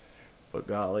 But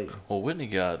golly. Well, Whitney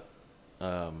got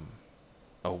a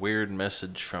weird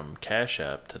message from Cash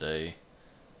App today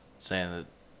saying that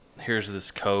here's this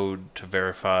code to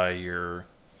verify your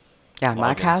yeah,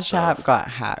 my login Cash App stuff.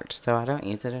 got hacked, so I don't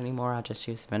use it anymore. I just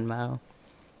use Venmo.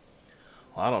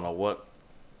 Well, I don't know what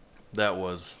that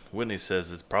was. Whitney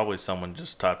says it's probably someone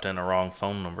just typed in a wrong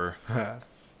phone number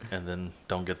and then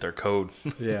don't get their code.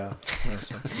 Yeah, that's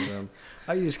something for them.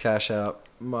 I use Cash App.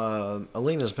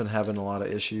 Alina's been having a lot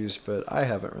of issues, but I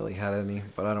haven't really had any.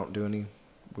 But I don't do any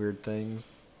weird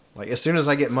things. Like as soon as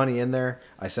I get money in there,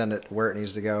 I send it where it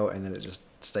needs to go, and then it just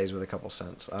stays with a couple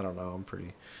cents. I don't know. I'm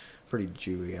pretty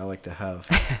Jewy. I like to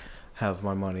have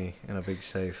my money in a big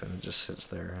safe, and it just sits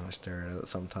there, and I stare at it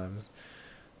sometimes.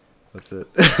 That's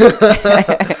it.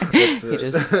 That's You it.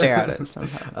 just stare at it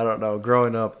sometimes. I don't know.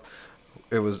 Growing up,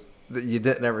 it was you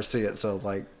didn't ever see it, so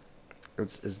like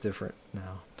it's different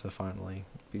now to finally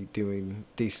be doing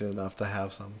decent enough to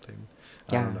have something.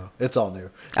 I Yeah. don't know. It's all new.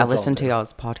 I It's listened all to new.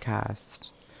 y'all's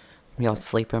podcast. Y'all's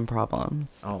sleeping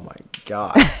problems. Oh my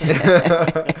god.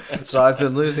 So I've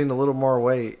been losing a little more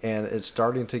weight, and it's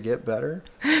starting to get better.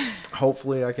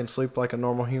 Hopefully, I can sleep like a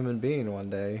normal human being one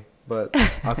day. But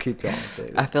I'll keep y'all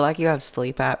updated. I feel like you have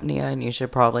sleep apnea, and you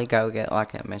should probably go get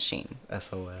like a machine.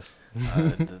 SOS.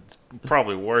 It's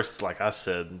probably worse, like I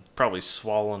said, probably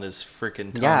swallowing his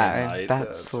freaking tongue Yeah, at night. that's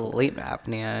That's sleep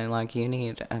apnea. Like you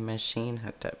need a machine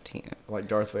hooked up to you Like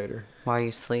Darth Vader. while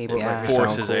you sleep. It Yeah, sound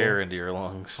forces cool. air into your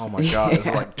lungs. Oh my god, it's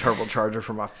like turbocharger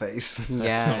for my face. what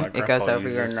yeah. my It goes grandpa over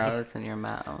your uses. nose and your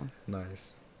mouth.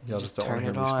 Nice. You Y'all just don't wanna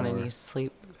turn hear it me on and snore. you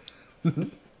sleep.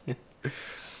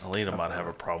 Alina might have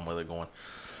a problem with it going.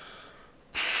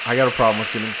 I got a problem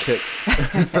with getting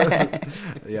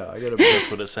kicked. Yeah, I got a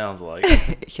That's what it sounds like.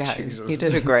 Yeah, Jesus. you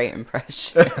did a great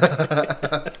impression.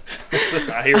 I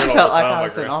hear it I all felt the like time. I my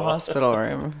was in a grandpa. hospital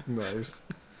room. nice.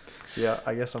 Yeah,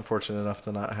 I guess I'm fortunate enough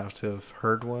to not have to have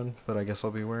heard one, but I guess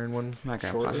I'll be wearing one. My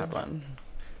grandpa shortly. had one.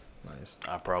 Nice.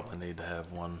 I probably need to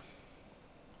have one.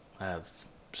 I have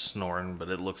snoring, but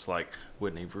it looks like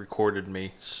Whitney recorded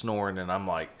me snoring, and I'm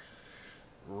like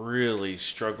really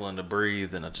struggling to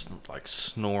breathe, and it's like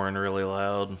snoring really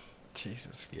loud.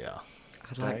 Jesus. Yeah.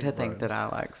 I'd like Dang, to think bro. that I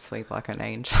like sleep like an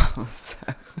angel. So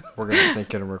We're gonna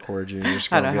sneak in and record you. And you're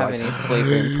just I gonna don't be have like, any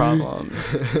sleeping problems.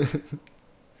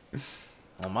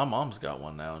 Well, my mom's got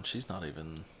one now, and she's not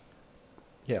even.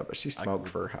 Yeah, but she smoked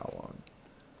for how long?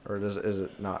 Or is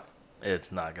it not?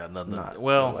 It's not got nothing. Not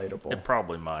Well, relatable. it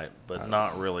probably might, I but don't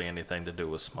not really anything to do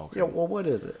with smoking. Yeah. Well, what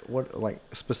is it? What like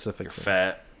specifically? You're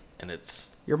fat, and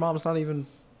it's Your mom's not even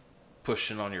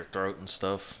pushing on your throat and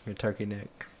stuff. your turkey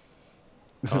neck.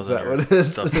 Is Causing that your what it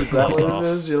is? stuff to Is that close what off. it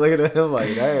is? You're looking at him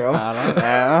like, damn. I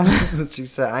don't know. She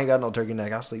said, I ain't got no turkey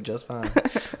neck. I sleep just fine.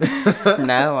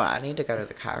 No, I need to go to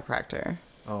the chiropractor.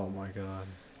 Oh my god.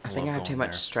 I think I love have too going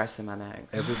much there. stress in my neck.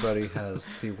 Everybody has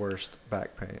the worst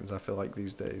back pains. I feel like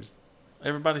these days.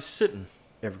 Everybody's sitting.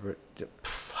 Everybody.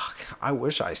 Fuck. I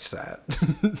wish I sat.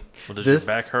 Well, does This-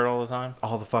 your back hurt all the time?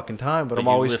 all the fucking time, but But I'm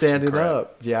you always lift some standing crap.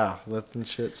 up. Yeah, lifting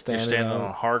shit, You're standing standing up. on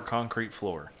a hard concrete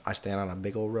floor. I stand on a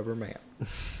big old rubber mat.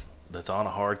 That's on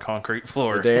a hard concrete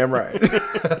floor. You're damn right.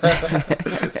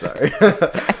 Sorry.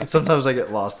 Sometimes I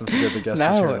get lost and forget the guest is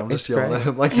No, here. And I'm just it's yelling at great.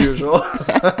 him like usual.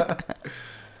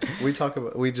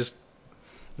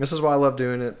 This is why I love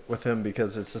doing it with him,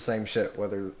 because it's the same shit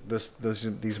whether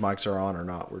these mics are on or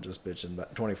not. We're just bitching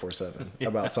 24/7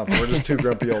 about something. We're just two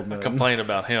grumpy old men. Complain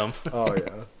about him. Oh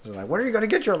yeah. They're like, when are you going to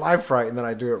get your life right? And then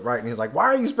I do it right, and he's like, why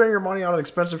are you spending your money on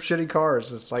expensive shitty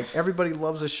cars? It's like everybody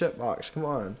loves a shit box. Come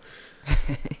on.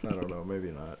 I don't know.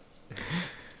 Maybe not.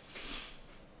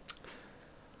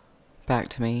 Back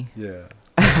to me. Yeah.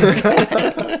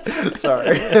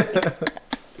 Sorry.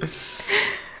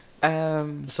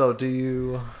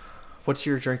 So what's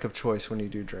your drink of choice when you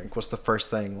do drink? What's the first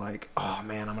thing like, oh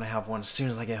man, I'm going to have one as soon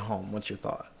as I get home? What's your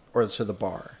thought? Or to the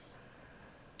bar?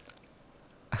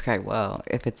 Okay, well,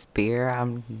 if it's beer,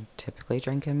 I'm typically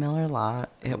drinking Miller Lite.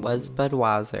 It was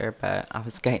Budweiser, but I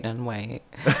was gaining weight.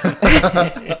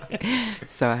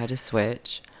 So I had to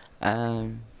switch.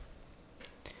 But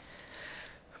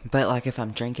like if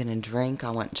I'm drinking a drink, I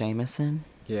want Jameson.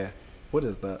 Yeah. What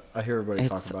is that? I hear everybody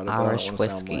It's talk about it, Irish but I don't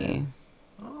want to sound whiskey. lame.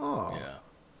 Oh.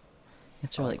 Yeah.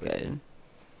 It's I really like whiskey. good.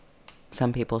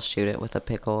 Some people shoot it with a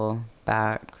pickle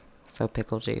back, so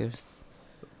pickle juice.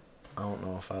 I don't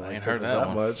know if I like ain't heard pickles that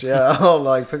that one. much. Yeah, I don't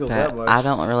like pickles that But much. I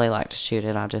don't really like to shoot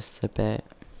it. I just sip it.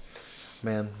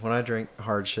 Man, when I drink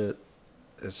hard shit,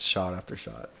 it's shot after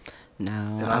shot. No,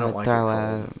 And I I don't would like it throw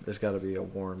cold. up. It's got to be a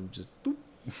warm, just. Doop.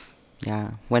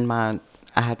 Yeah,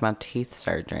 I had my teeth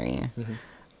surgery.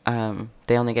 Mhm.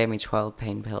 They only gave me 12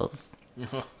 pain pills,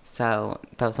 so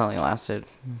those only lasted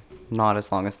not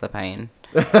as long as the pain.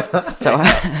 So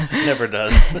Never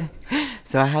does.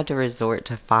 so I had to resort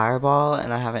to Fireball,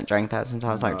 and I haven't drank that since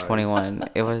I was like Nice. 21.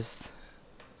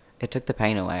 It took the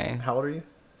pain away. How old are you?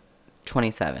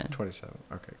 27. 27.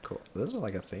 Okay, cool. This is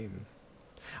like a theme.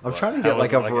 I'm What? trying to How get is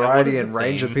like it a like- what variety is and the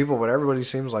range of theme? people, but everybody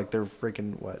seems like they're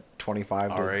freaking what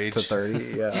 25 Our to age.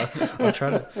 30. Yeah, I'm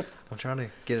trying to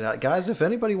get it out, guys. If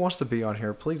anybody wants to be on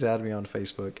here, please add me on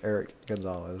Facebook, Eric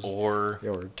Gonzalez, Or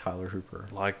or Tyler Hooper.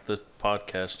 like the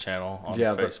podcast channel on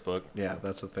Yeah, but- Facebook. Yeah,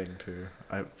 that's a thing too.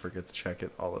 I forget to check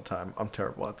it all the time. I'm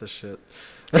terrible at this shit.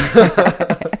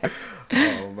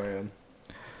 Oh man.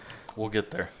 We'll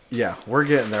get there. Yeah, we're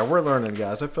getting there. We're learning,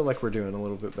 guys. I feel like we're doing a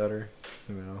little bit better.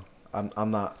 You know,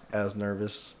 I'm not as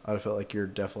nervous. I feel like you're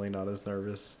definitely not as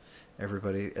nervous.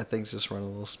 Everybody, things just run a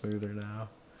little smoother now.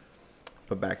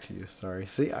 But back to you. Sorry.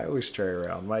 See, I always stray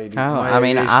around. My I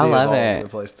mean, I ADHD is love all it. over the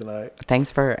place tonight. Thanks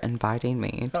for inviting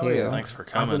me, too. Oh, yeah. Thanks for I've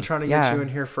coming. been trying to Yeah. get you in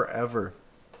here forever.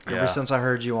 Yeah. Ever since I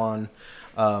heard you on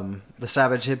the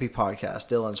Savage Hippie podcast,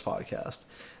 Dylan's podcast.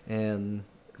 And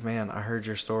man, I heard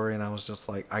your story and I was just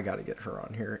like, I got to get her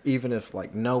on here. Even if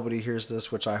like nobody hears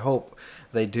this, which I hope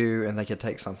they do and they could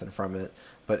take something from it.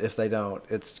 But if they don't,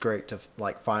 it's great to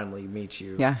like finally meet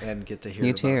you Yeah. and get to hear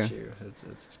You about too. you.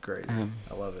 It's great. Um,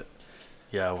 I love it.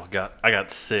 Yeah, I got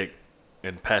sick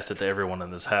and passed it to everyone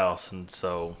in this house, and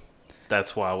so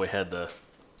that's why we had to.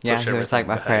 Yeah, push he was like, everything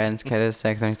my back. friend's kid is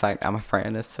sick. And he's like, my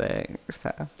friend is sick.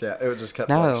 So, Yeah, it just kept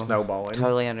no, like snowballing.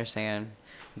 totally understand.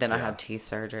 Then I Yeah. had teeth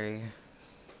surgery.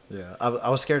 Yeah, I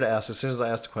was scared to ask. As soon as I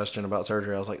asked a question about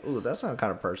surgery, I was like, "Ooh, that sounds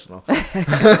kind of personal."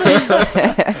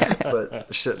 But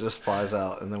shit just flies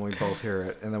out, and then we both hear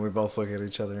it, and then we both look at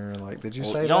each other and are like, "Did you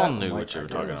Well, say y'all that?" I'm knew like, what you "I were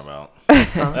talking guess." about.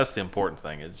 That's the important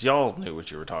thing. Is y'all knew what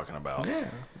you were talking about. Yeah,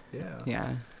 yeah, Yeah.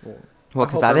 Well, Well, I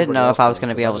because hope I didn't everybody know else if I was does, going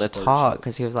to 'cause be I able to just blurt talk. shit.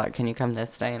 Because he was like, can you come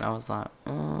this day? And I was like,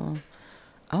 I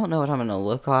don't know what I'm going to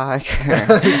look like.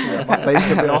 My face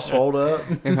could be all swelled up.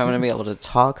 if I'm going to be able to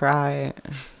talk right.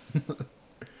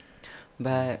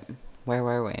 But where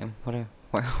were we? What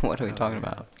are we talking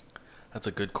about? That's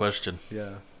a good question.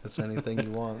 Yeah, it's anything you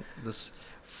want. This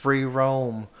free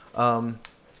roam.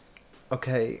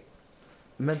 Okay,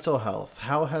 mental health.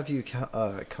 How have you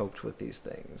coped with these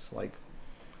things? Like,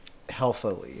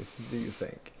 healthily, do you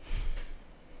think?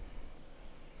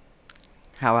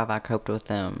 How have I coped with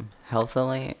them?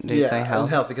 Healthily? Do you say health?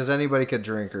 unhealthy, because anybody could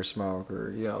drink or smoke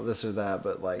or, you know, this or that,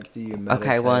 but, like, do you meditate?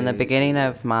 Okay, well, in the beginning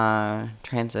of my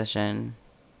transition,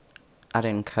 I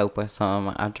didn't cope with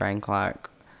them. I drank like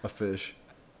A fish.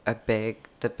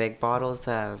 the big bottles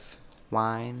of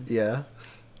wine. Yeah.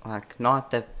 Like, not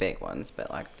the big ones,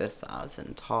 but like this size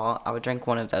and tall. I would drink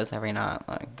one of those every night.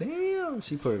 Like, Damn,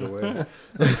 she put it away.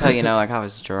 so, like I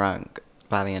was drunk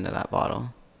by the end of that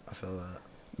bottle. I feel that.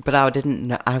 But I didn't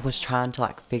know. I was trying to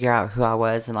like figure out who I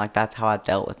was, and like that's how I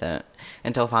dealt with it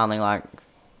until finally like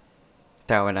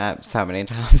throwing up so many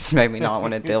times made me not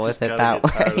want to deal with Just it gotta that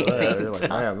get tired of way. that. You're like,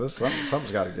 man, this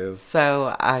something's got to give.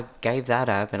 So I gave that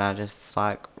up, and I just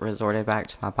like resorted back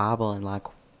to my Bible and like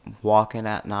walking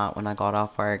at night when I got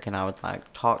off work, and I would like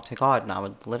talk to God, and I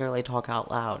would literally talk out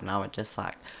loud, and I would just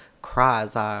like cry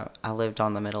as I lived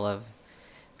on the middle of.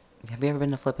 Have you ever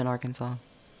been to Flippin, Arkansas?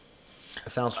 It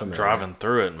sounds I'm familiar. driving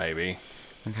through it, maybe.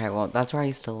 Okay, well, that's where I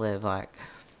used to live, like,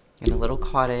 in a little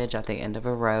cottage at the end of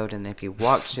a road, and if you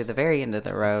walked to the very end of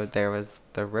the road, there was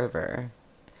the river.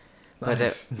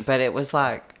 Nice. But it was,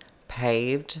 like,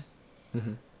 paved,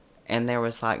 Mhm. and there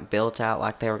was, like, built out,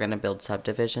 like, they were going to build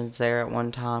subdivisions there at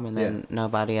one time, and then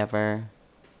nobody ever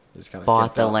Just kinda bought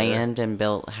kept the out there. land and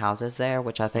built houses there,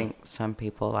 which I think some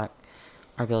people, like,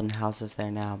 are building houses there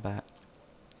now, but,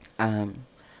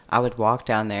 I would walk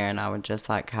down there and I would just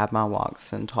like have my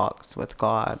walks and talks with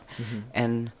God. Mhm.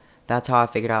 And that's how I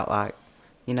figured out like,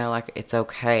 like it's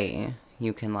okay.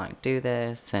 You can like do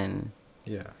this, and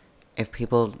Yeah. if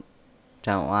people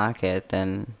don't like it,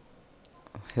 then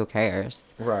who cares?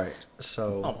 Right.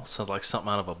 So. Almost sounds like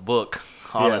something out of a book,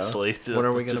 yeah. honestly. When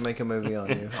are we going to make a movie on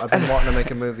you? I've been wanting to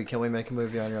make a movie. Can we make a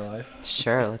movie on your life?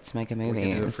 Sure, let's make a can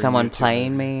movie. do it Is for someone YouTube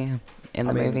playing movie. me? in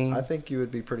the movie. I think you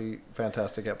would be pretty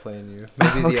fantastic at playing you.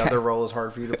 Maybe the other role is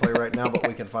hard for you to play right now, but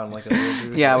we can find like a little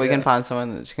dude. Yeah, we can find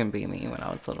someone that can be me when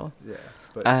I was little. Yeah,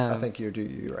 but I think you do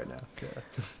you right now. Yeah.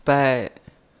 But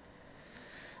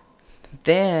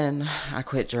then I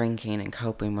quit drinking and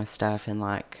coping with stuff, and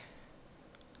like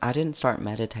I didn't start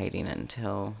meditating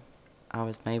until I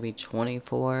was maybe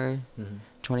 24,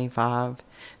 25.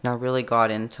 And I really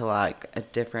got into like a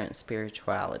different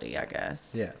spirituality, I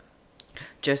guess. Yeah.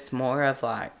 Just more of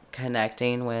like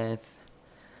connecting with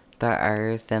the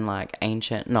earth and like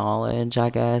ancient knowledge, I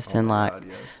guess, and like God,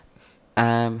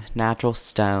 yes. natural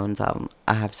stones.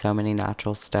 I have so many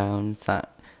natural stones that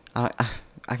I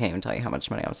can't even tell you how much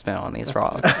money I've spent on these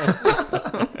rocks.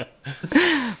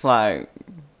 Like,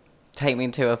 take me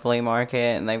to a flea market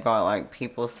and they've got like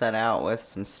people set out with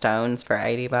some stones for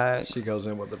 $80. She goes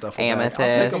in with the duffel bag.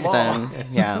 Amethyst I'll take 'em all.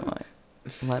 and yeah, I'm like,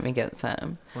 let me get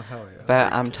some. Well, hell yeah.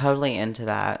 But I'm totally into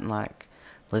that and like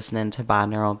listening to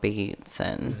binaural beats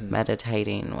and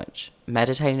meditating, which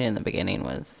meditating in the beginning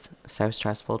was so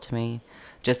stressful to me.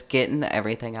 Just getting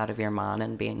everything out of your mind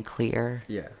and being clear.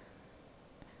 Yeah.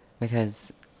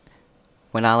 Because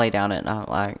when I lay down at night,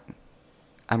 like,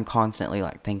 I'm constantly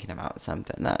like thinking about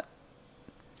something that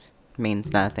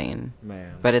means nothing.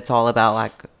 Man. But it's all about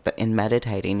like in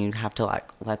meditating, you have to like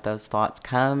let those thoughts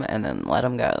come and then let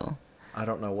them go. I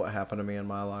don't know what happened to me in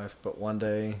my life, but one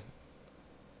day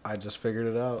I just figured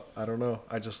it out. I don't know.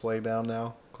 I just lay down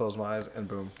now, close my eyes, and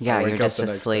boom. Yeah, I wake you're up just the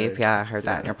next asleep. day. Yeah, I heard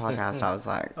that in your podcast. I was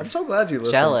like, I'm so glad you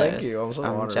listened. jealous. Thank you. I'm so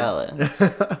I'm honored. jealous.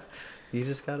 You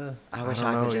just gotta. I wish don't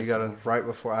I could know, just- You gotta right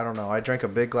before. I don't know. I drank a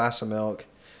big glass of milk,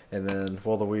 and then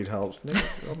the weed helps.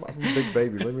 I'm a big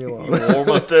baby. Leave me alone. Warm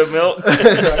up that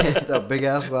milk. A big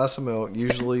ass glass of milk,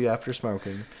 usually after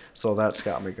smoking. So that's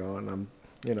got me going. I'm,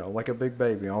 like a big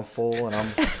baby. I'm full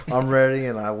and I'm ready,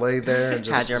 and I lay there and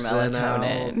just Had your zen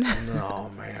melatonin. out. Oh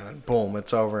man, and boom,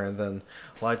 it's over, and then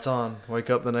lights on. Wake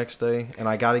up the next day, and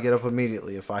I got to get up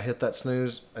immediately. If I hit that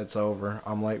snooze, it's over.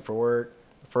 I'm late for work.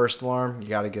 First alarm, you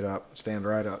got to get up, stand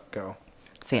right up, go.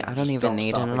 see, I don't Just even don't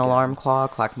need stop an again. alarm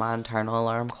clock. Like my internal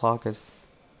alarm clock it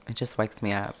just wakes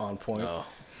me up. On point, Oh,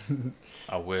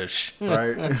 I wish.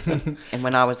 right? And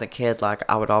when I was a kid, like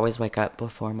I would always wake up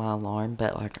before my alarm.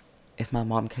 But like if my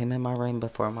mom came in my room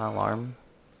before my alarm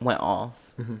went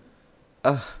off,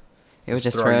 ugh, it would Just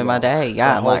just throw ruin you my off. day. The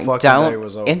Yeah, I'm whole like, fucking day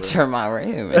was don't over. enter my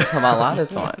room until my light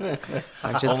is on.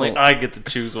 Like just Only I get to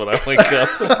choose when I wake up.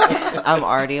 I'm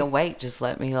already awake. Just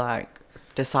let me like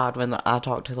decide when I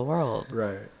talk to the world.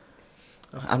 Right.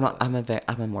 I'm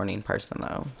a morning person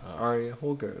though. Are you?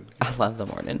 Well, good. I love the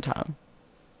morning time.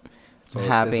 So I'm is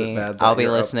it happy. bad that I'll be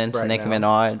you're up listening to right Nicki now?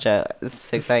 Minaj at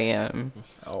 6 a.m.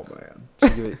 Oh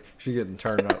man, she getting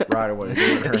turned up right away.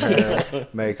 Doing her hair,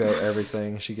 makeup,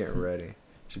 everything. She getting ready.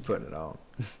 She putting it on.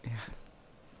 Yeah.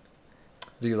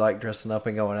 Do you like dressing up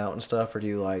and going out and stuff, or do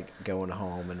you like going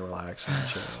home and relaxing and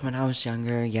chilling? When I was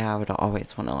younger, yeah, I would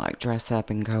always want to like dress up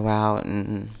and go out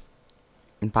and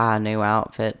buy a new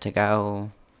outfit to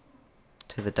go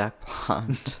to the duck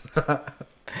pond.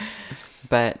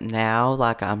 But now,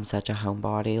 like, I'm such a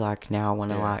homebody. Like, now I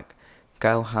want to, Yeah. like,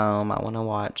 go home. I want to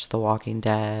watch The Walking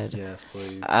Dead. Yes,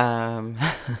 please.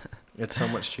 It's so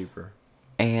much cheaper.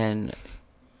 And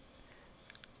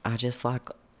I just I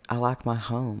like my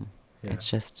home. Yeah. It's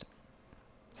just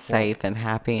safe and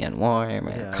happy and warm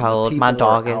and Yeah, the cold. My people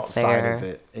are dog is outside there. of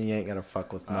it, and you ain't gonna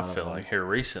fuck with none I of feel them. like here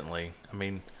recently, I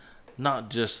mean, not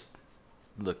just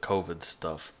the COVID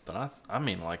stuff, but I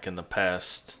mean, like in the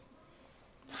past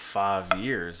 5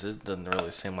 years, it doesn't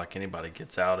really seem like anybody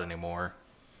gets out anymore.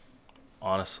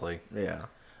 Honestly, Yeah.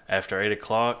 after 8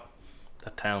 o'clock,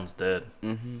 the town's dead.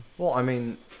 Well, I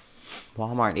mean,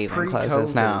 Walmart even Pre-COVID.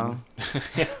 closes now.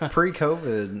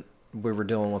 pre-COVID, we were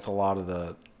dealing with a lot of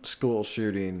the school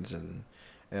shootings and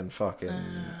fucking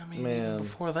I mean, man.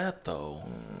 before that though,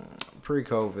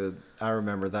 Pre-COVID, I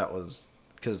remember that was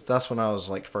because that's when I was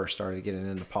like first started getting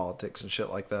into politics and shit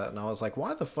like that, and I was like,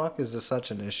 why the fuck is this such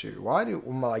an issue? Why do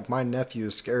my nephew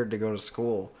is scared to go to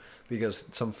school because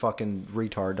some fucking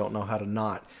retard don't know how to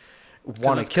not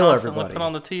want to it's kill constantly everybody? put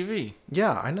on the TV.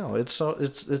 Yeah, I know. It's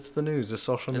the news, it's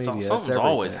social It's media. all- it's something's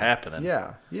always everything. happening.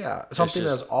 Yeah. Something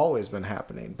just- has always been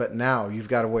happening, but now you've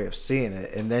got a way of seeing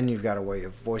it, and then you've got a way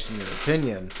of voicing your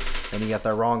opinion, and you got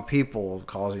the wrong people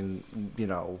causing,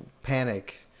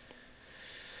 panic.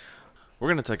 We're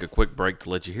going to take a quick break to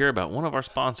let you hear about one of our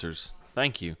sponsors.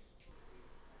 Thank you.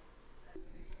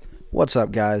 What's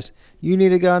up, guys? You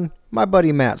need a gun? My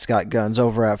buddy Matt's got guns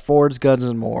over at Ford's Guns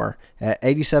and More at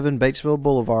 87 Batesville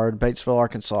Boulevard, Batesville,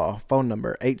 Arkansas. Phone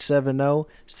number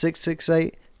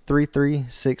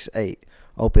 870-668-3368.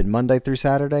 Open Monday through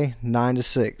Saturday, 9 to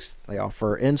 6. They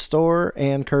offer in-store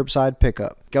and curbside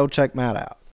pickup. Go check Matt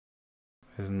out.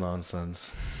 It's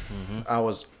nonsense.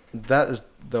 That is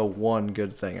the one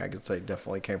good thing I could say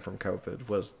definitely came from COVID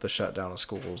was the shutdown of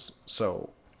schools. So,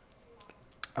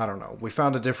 I don't know. We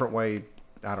found a different way.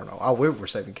 I don't know. We were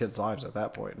saving kids' lives at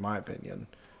that point, in my opinion,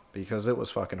 because it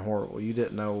was fucking horrible. You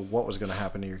didn't know what was going to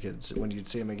happen to your kids when you'd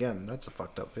see them again. That's a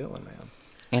fucked up feeling, man.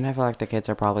 And I feel like the kids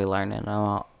are probably learning a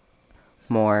lot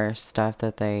more stuff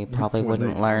that they probably When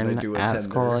wouldn't they learn do at attend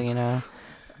school, there. you know?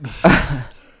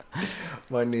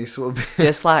 My niece will be...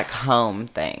 Just like home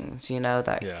things, you know?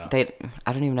 That Yeah.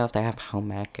 I don't even know if they have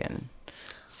home ec and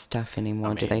stuff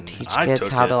anymore. Do they mean, teach I kids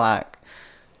took how it. to, like,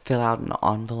 fill out an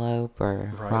envelope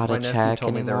or write My a nephew check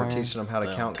told me they anymore? were teaching them how to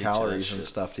They count don't teach you that calories and shit.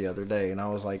 stuff the other day, and I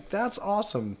was like, "That's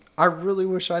awesome! I really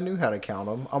wish I knew how to count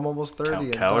them. I'm almost 30, Count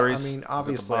and calories? I mean, Look at the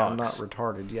obviously, I'm not box.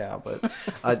 retarded, yeah, but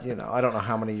I don't know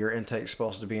how many your intake's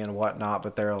supposed to be and whatnot.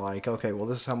 But they're like, okay, well,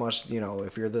 this is how much,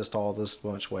 if you're this tall, this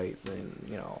much weight, then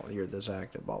you're this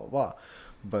active, blah blah blah.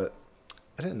 But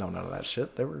I didn't know none of that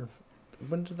shit.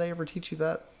 When did they ever teach you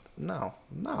that? No.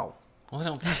 Well, they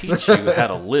don't teach you how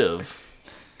to live.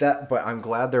 But I'm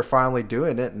glad they're finally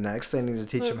doing it. Next, they need to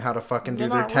teach them how to fucking do They're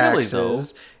their not really,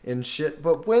 taxes and shit.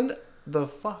 But when the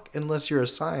fuck, unless you're a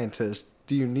scientist,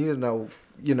 do you need to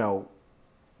know,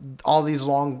 all these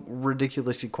long,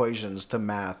 ridiculous equations to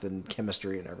math and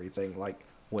chemistry and everything? Like,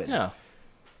 when? Yeah.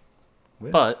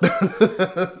 When? But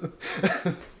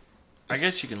I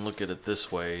guess you can look at it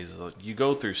this way: is like you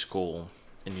go through school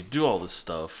and you do all this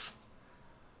stuff,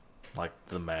 like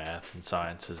the math and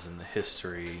sciences and the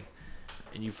history,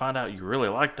 and you find out you really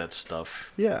like that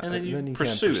stuff. Yeah, and then you can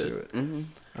pursue it.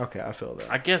 Mm-hmm. Okay, I feel that.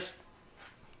 I guess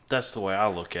that's the way I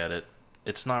look at it.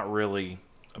 It's not really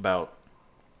about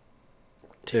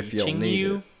If you'll teaching need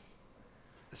you. it.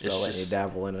 It's about letting you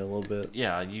dabble in it a little bit.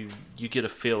 Yeah, you get a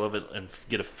feel of it and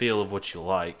get a feel of what you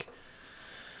like,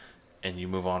 and you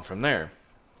move on from there.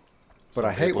 But Some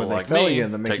I hate people when they like fail me you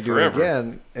and they make take you do forever. it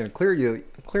again, and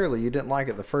clearly you didn't like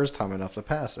it the first time enough to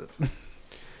pass it.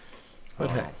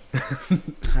 But hey,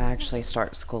 I actually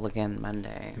start school again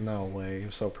Monday. no way!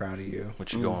 I'm so proud of you.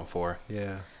 What you going for?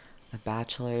 Yeah. A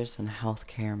bachelor's in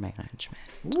healthcare management.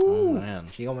 Oh man,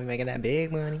 She gonna be making that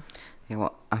big money. Yeah,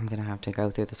 well, I'm going to have to go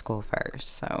through the school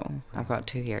first, so I've got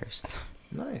 2 years.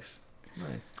 Nice.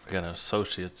 I got an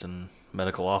associate's in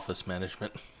medical office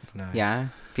management. Nice. Yeah?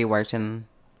 If you worked in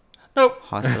Nope,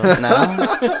 hospitals?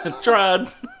 No? tried.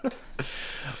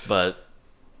 But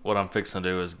what I'm fixing to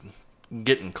do is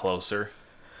getting closer,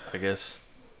 I guess.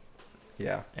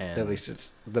 Yeah. And- At least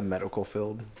it's the medical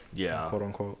field. Yeah, Quote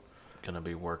unquote. gonna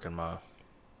be working my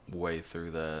way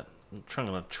through that. I'm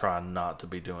gonna try not to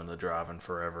be doing the driving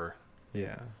forever.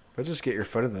 Yeah. But just get your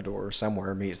foot in the door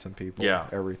somewhere, meet some people. Yeah.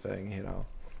 Everything,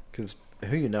 Because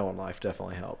who you know in life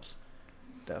definitely helps.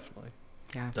 Definitely.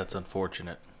 Yeah. That's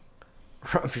unfortunate.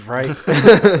 Right?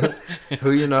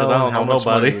 Who you know 'Cause I don't and how know much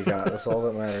money nobody. you got. That's all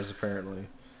that matters, apparently.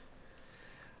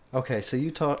 Okay, so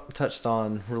you touched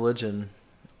on religion.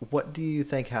 What do you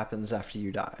think happens after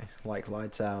you die? Like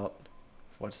lights out?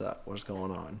 What's up? What's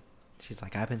going on? She's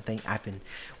like, I've been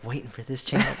waiting for this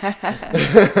chance.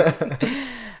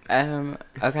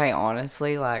 Okay,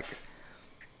 honestly, like,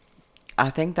 I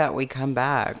think that we come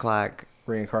back, like,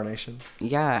 Reincarnation?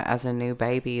 yeah, as a new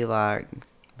baby, like,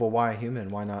 Well, why a human?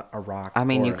 Why not a rock? I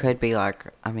mean, or you could be like,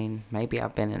 maybe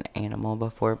I've been an animal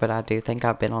before, but I do think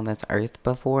I've been on this earth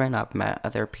before and I've met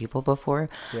other people before.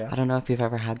 Yeah. I don't know if you've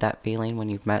ever had that feeling when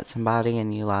you've met somebody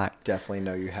and you like, Definitely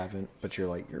know you haven't, but you're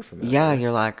like, you're familiar. yeah,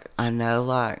 you're like, I know,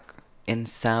 like, in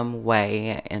some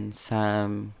way, in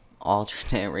some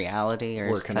alternate reality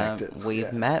or We're connected, we've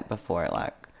yeah. met before,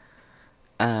 like,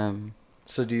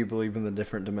 So do you believe in the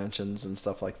different dimensions and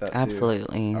stuff like that too?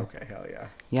 absolutely. Okay, hell yeah.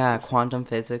 Yeah, quantum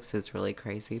physics is really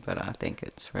crazy, but I think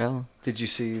it's real. Did you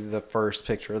see the first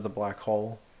picture of the black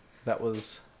hole that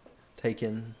was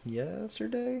taken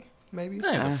yesterday? Maybe?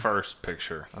 I think the first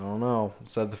picture. I don't know. It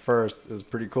said the first. It was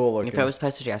pretty cool looking. If it was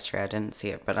posted yesterday, I didn't see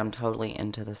it, but I'm totally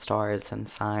into the stars and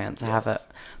science. I have Yes.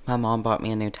 my mom bought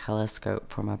me a new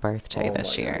telescope for my birthday Oh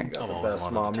this my God, year. you got I've the always best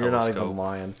wanted a mom. You're not even telescope.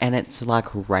 lying. And it's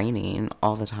like raining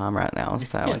all the time right now,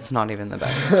 so it's not even the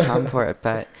best time for it.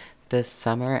 But this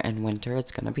summer and winter,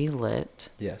 it's going to be lit.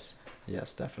 Yes.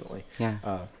 Yes, definitely.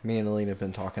 Yeah. Me and Alina have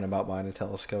been talking about buying a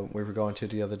telescope. We were going to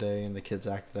the other day, and the kids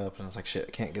acted up, and I was like, shit,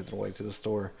 I can't get the way to the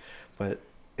store. But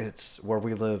it's where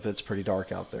we live, it's pretty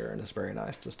dark out there, and it's very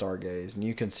nice to stargaze. And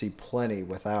you can see plenty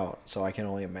without, so I can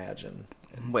only imagine.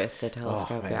 With the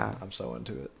telescope, man, yeah. I'm so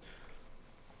into it.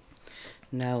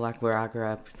 No, like where I grew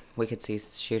up, we could see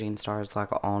shooting stars like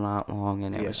all night long,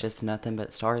 and it was Yeah. just nothing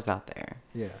but stars out there.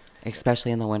 Yeah.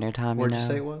 Especially in the wintertime, Where'd you know. you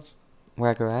say it was? Where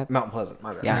I grew up? Mount Pleasant,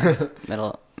 my bad. Yeah,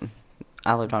 middle.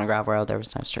 I lived on a gravel road. There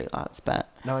was no street lights, but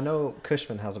Now, I know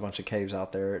Cushman has a bunch of caves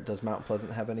out there. Does Mount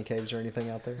Pleasant have any caves or anything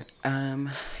out there?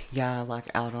 yeah, like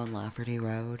out on Lafferty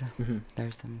Road, Mhm.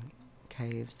 there's some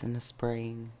caves in the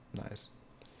spring. Nice.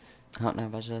 I don't know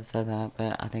if I should have said that,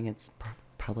 but I think it's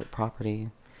public property,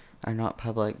 or not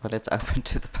public, but it's open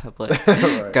to the public.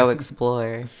 Right. Go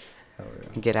explore, Oh,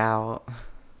 yeah. get out,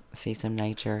 see some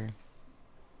nature.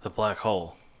 The black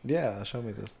hole. Yeah, show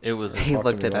me this. It was. He Talk to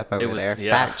looked me it up about over it was there.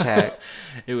 yeah. Fact check.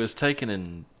 It was taken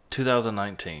in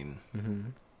 2019, Mm-hmm.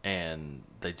 and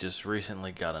they just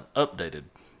recently got an updated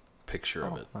picture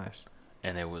of Oh, it, nice.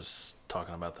 and it was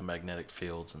talking about the magnetic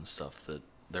fields and stuff that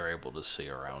they're able to see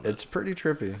around It's it. pretty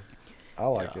trippy. I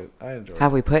like Yeah. it. I enjoy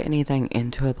Have it. we put anything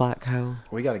into a black hole?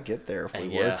 We got to get there if we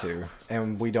And were yeah. to.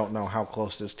 And we don't know how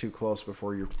close is too close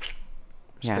before you're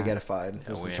Yeah. spaghettified,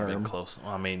 Yeah, is we the ain't been term. close.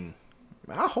 I mean,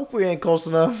 I hope we ain't close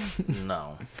enough.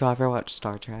 no. Have you ever watched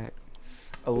Star Trek?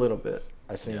 A little bit.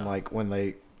 I seen Yeah. like when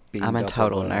they beamed I'm a up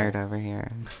total on the- nerd over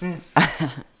here.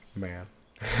 Man.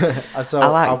 So I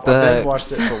like I binge books.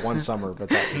 watched it for one summer, but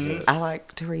that was it. I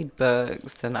like to read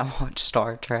books, and I watch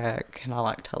Star Trek, and I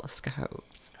like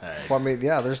telescopes. Hey, Well, I mean,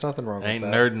 yeah, there's nothing wrong ain't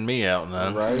with that. nerding me out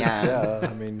none. Right? Yeah. Yeah.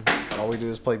 I mean, all we do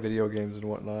is play video games and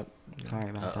whatnot. Sorry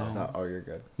about Uh-oh. that. No, oh, you're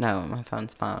good. No, my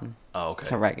phone's fine. Oh, okay.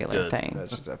 It's a regular Good. thing.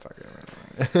 That's just that fucking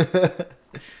right.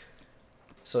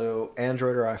 So,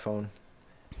 Android or iPhone?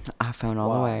 iPhone all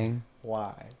Why? the way.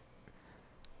 Why?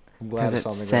 I'm glad Because it's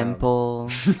it's on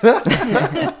the ground.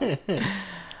 simple.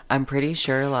 I'm pretty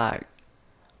sure, like,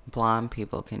 blind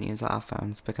people can use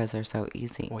iPhones because they're so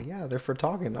easy. Well, yeah, they're for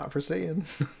talking, not for seeing.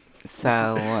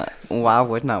 So, why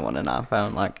wouldn't I want an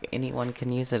iPhone? Like, anyone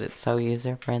can use it. It's so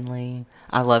user-friendly.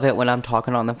 I love it when I'm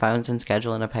talking on the phones and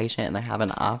scheduling a patient and they have an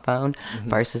iPhone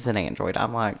versus an Android.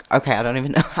 I'm like, okay, I don't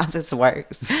even know how this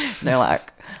works. They're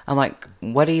like, I'm like,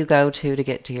 what do you go to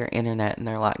get to your internet? And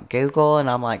they're like, Google. And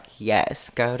I'm like, yes,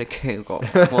 go to Google.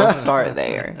 We'll start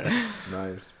there.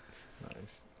 Nice.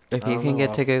 Nice. If I you don't can know,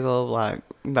 get to Google, like,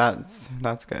 that's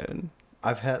good.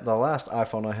 I've had the last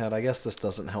iPhone I had. I guess this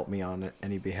doesn't help me on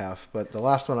any behalf, but the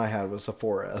last one I had was a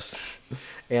 4S,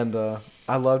 and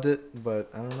I loved it. But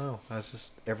I don't know. I was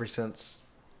just ever since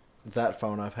that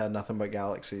phone, I've had nothing but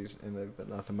Galaxies, and they've been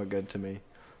nothing but good to me.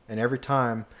 And every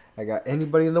time I got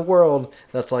anybody in the world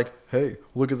that's like, "Hey,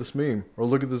 look at this meme or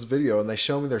look at this video," and they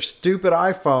show me their stupid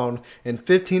iPhone, and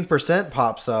 15%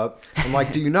 pops up, I'm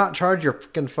like, "Do you not charge your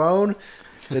freaking phone?"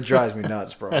 It drives me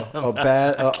nuts, bro. A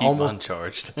bad, Keep almost. mine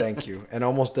charged. Thank you. An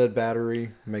almost dead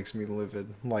battery makes me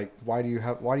livid. Like, why do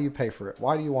you pay for it?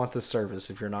 Why do you want this service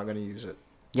if you're not going to use it?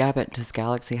 Yeah, but does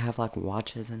Galaxy have, like,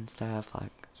 watches and stuff?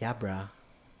 Like, Yeah, bruh.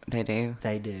 they do?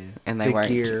 They do. And they the weren't.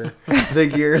 Gear, the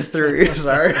Gear 3.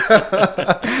 Sorry,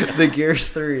 the Gear's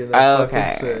 3. And they're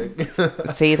Okay. fucking sick.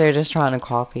 See, they're just trying to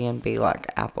copy and be like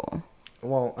Apple.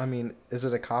 Well, I mean, is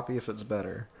it a copy if it's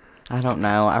better? I don't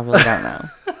know. I really don't know.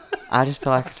 I just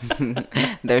feel like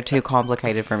they're too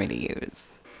complicated for me to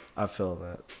use. I feel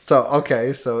that. So,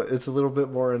 okay, so it's a little bit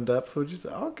more in depth, would you say?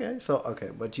 Okay,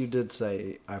 but you did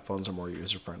say iPhones are more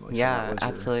user friendly. Yeah,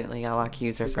 absolutely. I like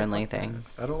user-friendly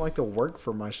things. I don't like to work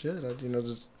for my shit.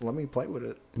 Just let me play with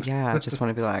it. Yeah, I just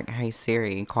want to be like, hey,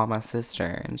 Siri, call my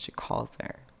sister. And she calls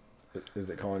her. Is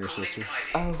it calling your sister?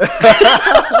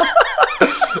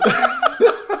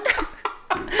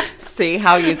 See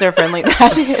how user-friendly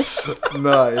that is?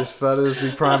 Nice. That is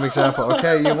the prime example.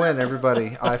 Okay, you win,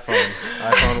 everybody. iPhone.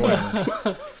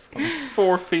 iPhone wins.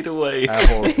 4 feet away.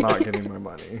 Apple is not getting my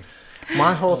money.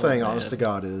 My whole thing, honest to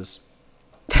God, is...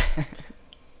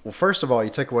 Well, first of all, you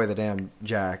take away the damn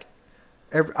jack.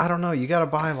 I don't know. You got to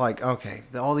buy, like, okay,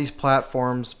 all these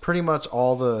platforms, pretty much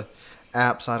all the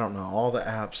apps, I don't know. All the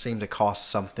apps seem to cost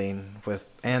something with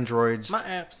Androids. My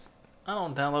apps, I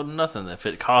don't download nothing if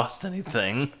it costs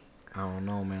anything. I don't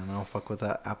know, man. I don't fuck with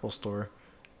that Apple Store.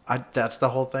 That's the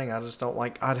whole thing. I just don't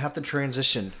like... I'd have to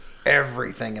transition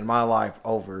everything in my life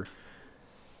over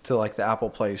to, like, the Apple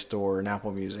Play Store and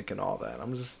Apple Music and all that.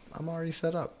 I'm already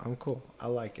set up. I'm cool. I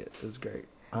like it. It's great.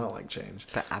 I don't like change.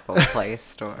 The Apple Play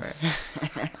Store.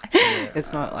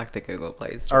 It's not like the Google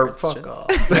Play Store. Or it's fuck just- off.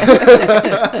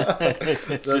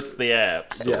 It's just the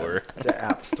app store. Yeah, the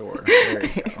App Store. There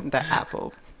you go. The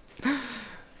Apple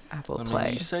I Play.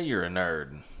 mean, you say you're a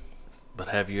nerd, but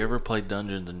have you ever played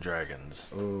Dungeons and Dragons?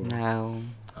 Ooh. No.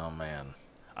 Oh man,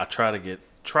 I tried to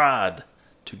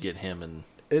get him and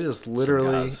It is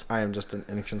literally, guys. I am just an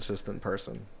inconsistent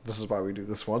person. This is why we do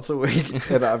this once a week,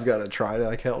 and I've got to try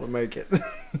like hell to make it.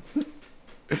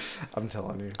 I'm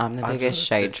telling you. I'm the I biggest just-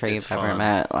 shade it's- tree it's you've ever fun.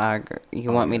 met. Like,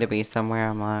 you want me to be somewhere?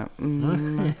 I'm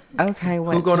like, okay,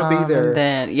 what gonna be time? there? And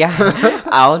then, yeah,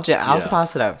 I'll Yeah.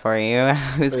 spice it up for you.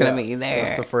 Who's gonna be there?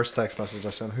 That's the first text message I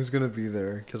sent. Who's gonna be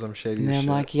there? Because I'm shady And then as I'm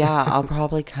shit. like, yeah, I'll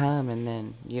probably come. And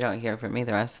then you don't hear from me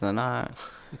the rest of the night.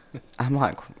 I'm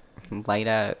like, laid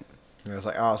up. And I was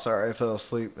like, oh, sorry, I fell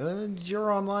asleep.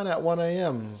 You're online at 1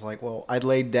 a.m. I was like, well, I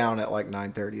laid down at like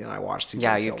 9:30 and I watched TV.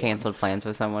 Yeah, till you've 1. canceled plans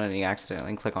with someone and you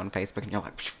accidentally click on Facebook and you're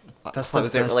like, That's the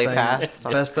close it best really thing. fast.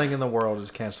 Best thing in the world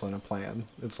is canceling a plan.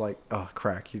 It's like, oh,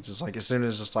 crack. You just like, as soon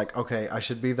as it's like, okay, I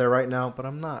should be there right now, but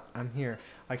I'm not. I'm here.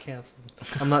 I canceled.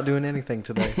 I'm not doing anything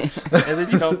today. And then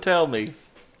you don't tell me.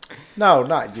 No,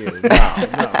 not you.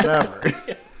 No, never.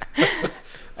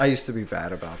 I used to be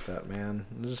bad about that, man.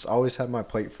 I just always had my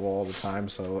plate full all the time,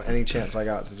 so any chance I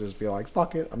got to just be like,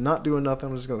 fuck it, I'm not doing nothing,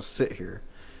 I'm just going to sit here.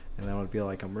 And then I would be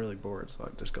like, I'm really bored, so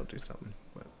I'd just go do something.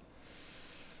 But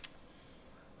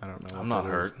I don't know. I'm what not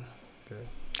that is. hurt.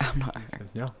 I'm not hurt.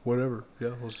 Yeah, whatever.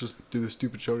 Yeah, let's just do this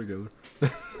stupid show together.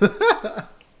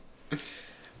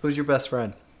 Who's your best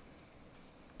friend?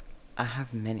 I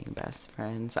have many best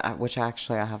friends, which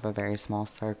actually I have a very small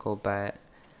circle, but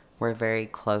we're a very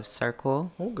close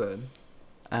circle. Oh, good.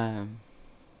 I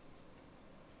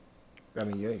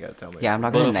mean, you ain't got to tell me. Yeah, I'm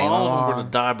not But gonna if name all them of them all. were to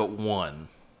die but one,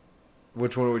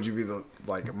 Which one would you be the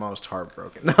most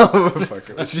heartbroken? No, fuck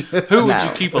it. who would No.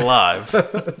 you keep alive?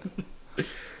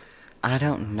 I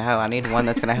don't know. I need one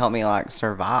that's gonna help me like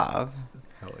survive.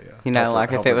 Hell yeah. You know, Help her- like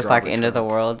help if her it was drive like a end of the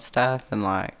truck. world stuff and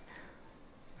like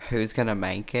who's gonna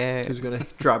make it? Who's gonna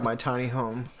drive my tiny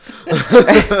home?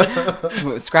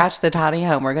 Scratch the tiny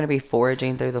home. We're gonna be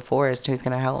foraging through the forest. Who's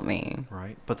gonna help me?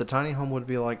 Right, but the tiny home would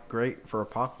be like great for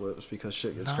apocalypse because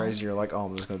shit gets No. crazy. You're like, oh,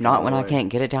 I'm just gonna. Not drive when I away. can't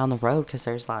get it down the road because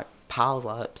there's like pile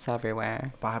ups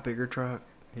everywhere. Buy a bigger truck.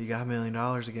 You got $1 million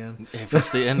again. If it's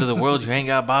the end of the world, you ain't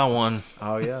got to buy one.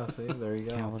 Oh yeah, see, there you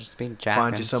go. Yeah, we'll just be jacking.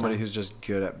 Find you somebody stuff. who's just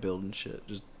good at building shit,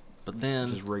 just But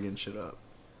then rigging shit up.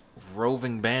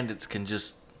 roving bandits can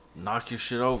just knock your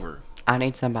shit over. I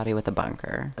need somebody with a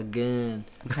bunker. A gun.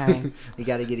 Okay. You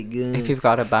gotta get a gun. If you've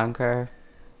got a bunker,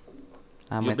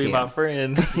 I'm You'll with be you. my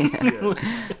friend.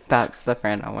 That's the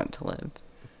friend I want to live.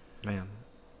 Man,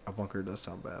 a bunker does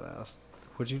sound badass.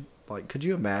 Would you could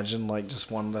you imagine just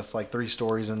one that's like 3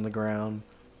 stories in the ground,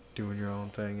 doing your own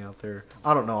thing out there?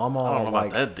 I don't know. I'm all I don't know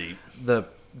like about that deep. the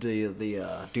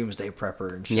doomsday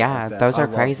prepper and shit. Yeah, like that. those I are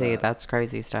love crazy. that. That's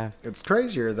crazy stuff. It's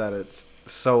crazier that it's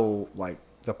so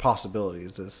the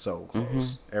possibilities is so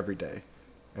close every day.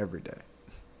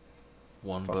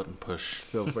 One button push.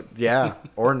 So, but yeah,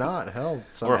 or not. Hell,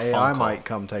 some Or a phone AI call. might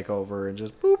come take over and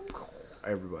just boop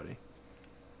everybody.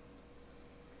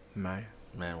 Man,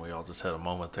 Man, we all just had a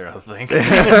moment there, I think.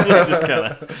 Just kind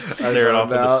of stared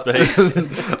off into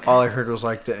space. All I heard was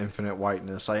the infinite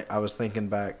whiteness. I was thinking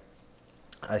back.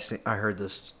 I heard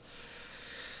this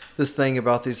thing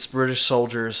about these British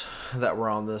soldiers that were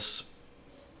on this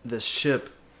ship,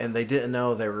 and they didn't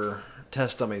know they were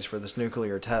test dummies for this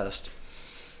nuclear test,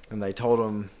 and they told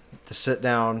them to sit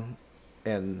down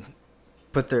and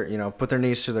put their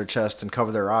knees to their chest and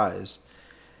cover their eyes,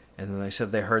 and then they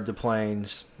said they heard the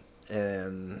planes,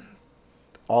 and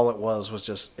all it was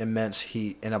just immense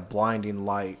heat and a blinding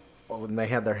light. When they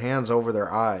had their hands over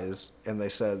their eyes, and they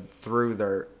said through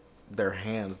their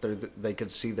hands, they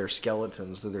could see their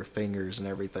skeletons through their fingers and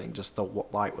everything. Just the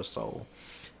light was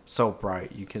so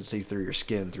bright, you can see through your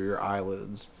skin, through your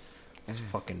eyelids. It's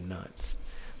fucking nuts.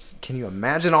 Can you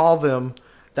imagine all them?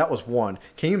 That was one.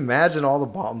 Can you imagine all the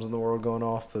bombs in the world going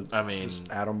off? Just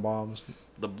atom bombs.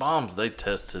 The bombs they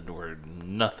tested were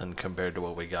nothing compared to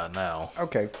what we got now.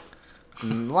 Okay.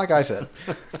 Like I said,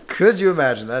 could you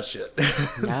imagine that shit?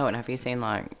 No, and have you seen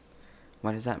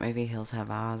what is that movie, Hills Have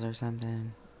Eyes or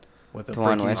something? With The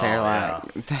one where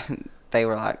freaking- they're Oh, they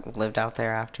were lived out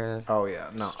there after Oh yeah, no.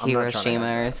 I'm not trying to Hiroshima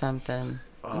have or that. something.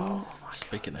 Oh,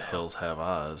 Speaking of hills have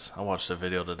eyes, I watched a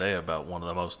video today about one of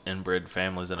the most inbred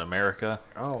families in America.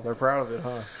 oh, they're proud of it,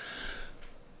 huh?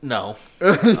 No,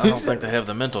 I don't think they have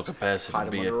the mental capacity Hide to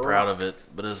 'em be under a proud rock. of it.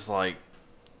 But it's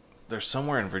they're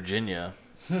somewhere in Virginia,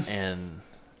 and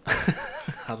I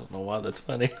don't know why that's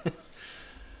funny.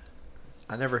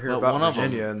 I never hear But about one of 'em-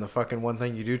 Virginia, and the fucking one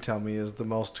thing you do tell me is the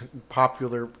most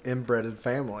popular inbred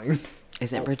family.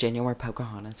 Isn't Virginia where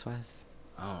Pocahontas was?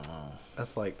 I don't know.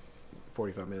 That's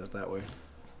 45 minutes that way.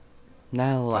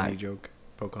 No, Funny joke.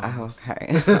 Pocahontas. Oh,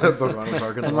 okay. Pocahontas, I'm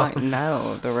Arkansas. like,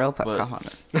 no, the real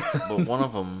Pocahontas. But one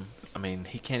of them, I mean,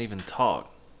 he can't even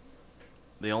talk.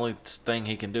 The only thing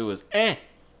he can do is eh.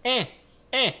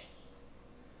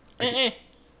 I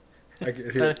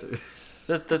can hear it.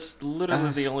 That's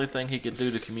literally the only thing he can do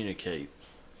to communicate.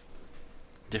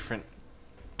 different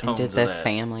And tones did of the that.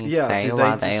 family Yeah, say did they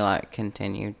why they just- like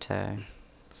continued to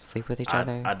sleep with each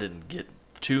other? I didn't get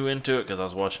too into it because I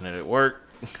was watching it at work.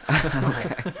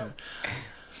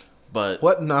 But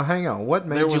What? No, hang on. What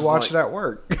made There you was, watch like- it at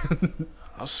work?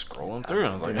 I was scrolling through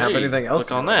and I was like, Didn't have hey, anything else click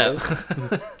to on do,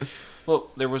 that.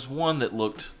 Well, there was one that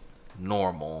looked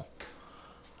normal.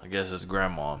 I guess it's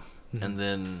grandma. Mm-hmm. And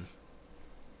then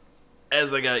as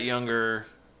they got younger,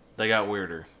 they got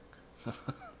weirder.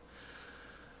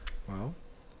 Well,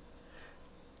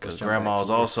 Because let's jump back grandma to is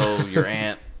you. also your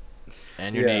aunt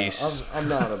and your niece. I'm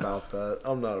not about that.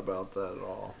 I'm not about that at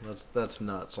all. That's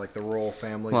nuts. Like the royal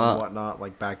families Well- and whatnot.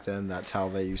 Like back then, that's how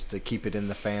they used to keep it in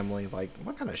the family. Like,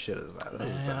 what kind of shit is that?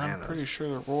 This is Man, bananas. I'm pretty sure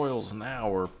the royals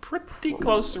now are pretty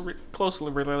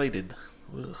closely related.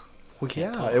 Ugh. Well,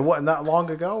 Can't yeah, talk. it wasn't that long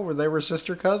ago where they were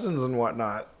sister cousins and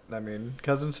whatnot. I mean,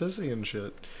 cousin Sissy and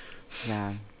shit.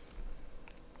 Yeah.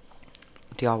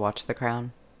 Do y'all watch The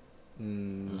Crown?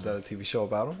 Is that a TV show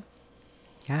about them?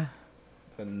 Yeah.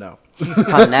 No.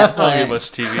 It's on I don't get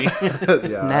much Netflix. TV.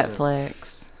 Yeah.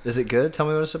 Netflix. Is it good? Tell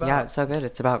me what it's about. Yeah, it's so good.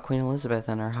 It's about Queen Elizabeth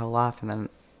and her whole life. And then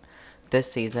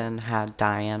this season had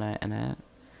Diana in it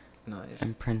Nice.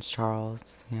 and Prince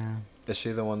Charles. Yeah. Is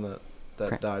she the one that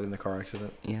Prin- died in the car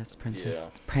accident? Yes, Princess.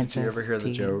 Yeah. Princess. Did you ever hear the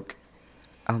Di- joke?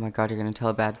 Oh my God, you're going to tell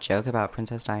a bad joke about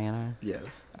Princess Diana?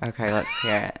 Yes. Okay, let's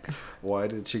hear it. Why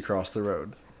did she cross the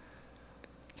road?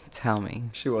 Tell me.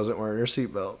 She wasn't wearing her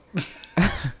seatbelt.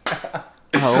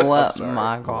 Oh sorry.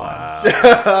 my God.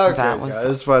 Wow. Okay, That was guys,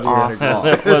 it's funny. awful.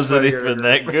 That wasn't even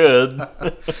that good.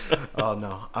 Oh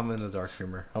no, I'm in the dark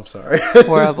humor. I'm sorry.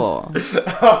 Horrible.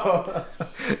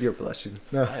 You're blushing.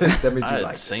 No, that means I you had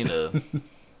like it. seen a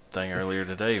thing earlier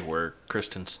today where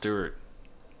Kristen Stewart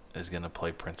is going to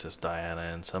play Princess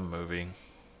Diana in some movie.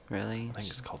 Really? I think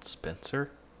it's called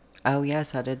Spencer. Oh,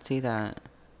 yes, I did see that.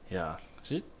 Yeah.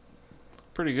 She's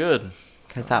pretty good.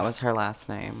 Because that was her last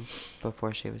name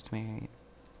before she was married.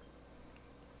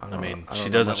 I don't mean, know she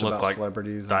much doesn't look about like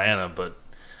celebrities. Diana, but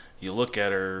you look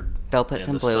at her. They'll put in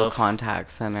some the blue stuff,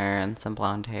 contacts in her and some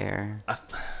blonde hair. I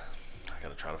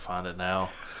gotta try to find it now,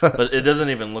 but it doesn't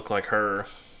even look like her.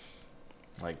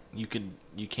 Like you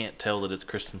can't tell that it's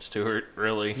Kristen Stewart,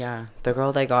 really. Yeah, the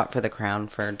girl they got for the crown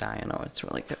for Diana was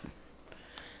really good.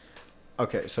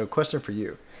 Okay, so question for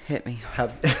you: Hit me.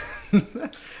 Have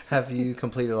have you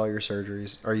completed all your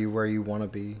surgeries? Are you where you want to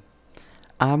be?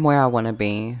 I'm where I want to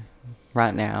be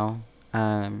right now.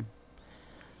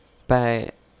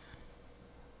 But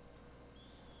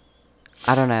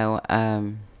I don't know.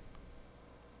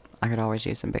 I could always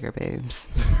use some bigger boobs.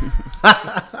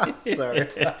 Sorry,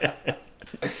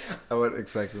 I wasn't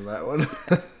expecting that one.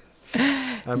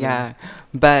 I mean, Yeah,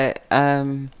 but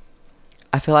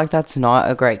I feel like that's not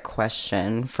a great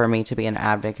question for me to be an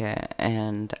advocate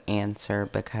and answer,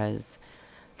 because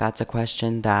that's a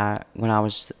question that when I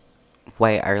was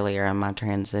way earlier in my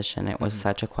transition, it was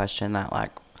such a question that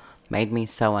like made me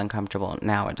so uncomfortable.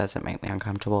 Now it doesn't make me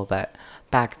uncomfortable, but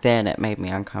back then it made me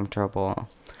uncomfortable.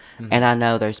 And I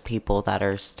know there's people that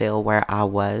are still where I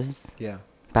was yeah.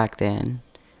 back then,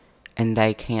 and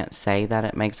they can't say that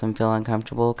it makes them feel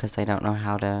uncomfortable because they don't know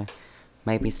how to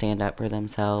maybe stand up for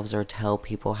themselves or tell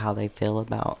people how they feel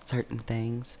about certain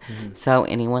things. So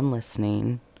anyone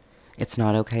listening, it's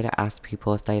not okay to ask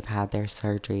people if they've had their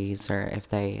surgeries, or if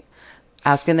they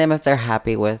asking them if they're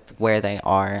happy with where they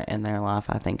are in their life,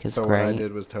 I think is So great. what I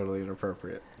did was totally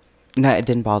inappropriate. No, it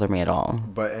didn't bother me at all.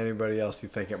 But anybody else you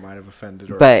think it might have offended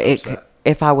or But upset?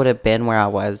 if I would have been where I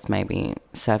was maybe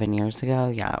 7 years ago,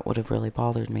 yeah, it would have really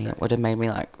bothered me. It would have made me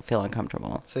like feel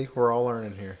uncomfortable. See, we're all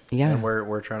learning here. Yeah. And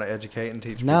we're trying to educate and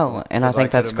teach No, people. and I 'Cause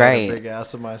think that's could have made great. a big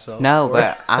ass of myself. No, Or-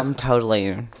 but I'm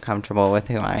totally comfortable with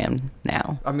who I am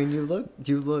now. I mean, you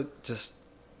look just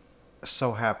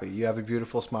so happy. You have a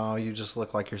beautiful smile. You just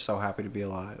look like you're so happy to be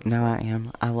alive. No, I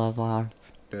am. I love life.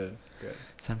 Good, good.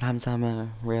 Sometimes I'm a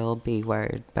real B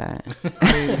word, but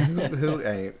I mean, who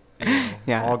ain't? You know,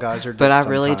 yeah. All guys are. But dicks I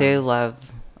really do sometimes.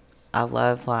 I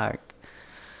love like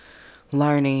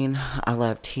learning. I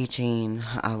love teaching.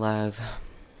 I love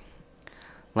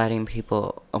letting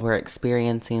people, or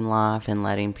experiencing life and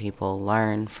letting people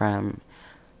learn from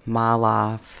my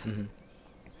life. Mhm.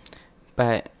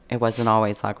 But it wasn't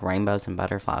always like rainbows and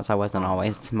butterflies. I wasn't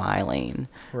always smiling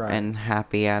Right. and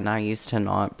happy, and I used to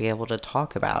not be able to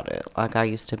talk about it. Like I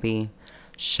used to be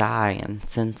shy and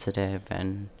sensitive,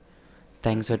 and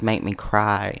things would make me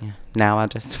cry. Now I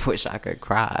just wish I could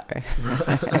cry.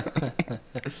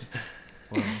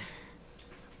 Well,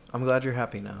 I'm glad you're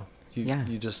happy now. Yeah.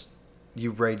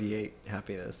 You radiate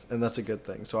happiness, and that's a good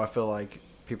thing. So I feel like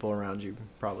people around you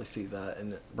probably see that,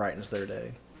 and it brightens their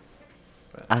day.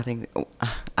 But I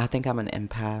think I'm an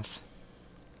empath.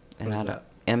 What is that?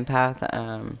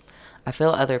 Empath. I feel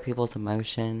other people's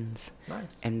emotions,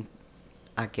 nice. and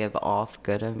I give off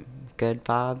good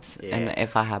vibes. And Yeah.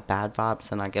 if I have bad vibes,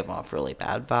 then I give off really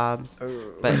bad vibes.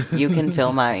 Oh. But you can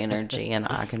feel my energy, and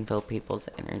I can feel people's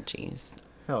energies.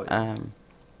 Hell yeah.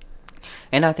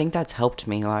 And I think that's helped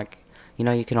me. Like, you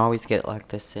know, you can always get like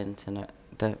the sense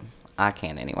I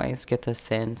can anyways get the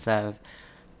sense of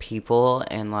people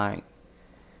and like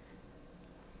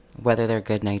whether they're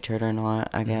good natured or not.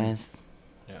 I guess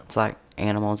Yeah. it's like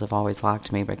animals have always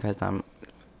liked me because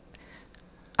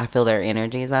I feel their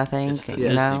energies. I think It's the you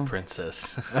Disney know.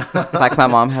 princess. Like my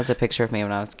mom has a picture of me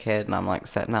when I was a kid, and I'm like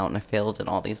sitting out in a field, and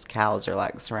all these cows are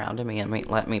like surrounding me and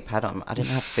let me pet them. I didn't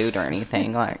have food or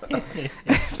anything. Like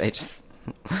they just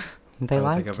they I don't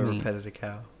liked think I've me. ever petted a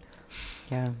cow.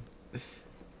 Yeah.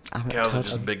 I haven't Cows are touched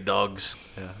just them. big dogs.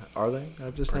 Yeah. Are they?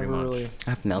 I've just Pretty never much. really.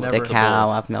 I've milked Never a the cow.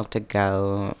 bull. I've milked a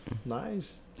goat.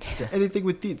 Nice. So anything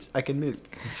with teats, I can milk.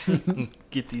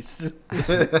 Get these.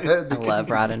 I love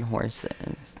riding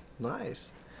horses.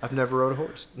 Nice. I've never rode a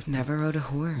horse. Never rode a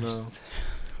horse.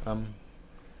 No. I'm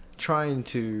trying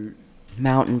to.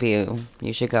 Mountain View.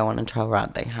 You should go on a trail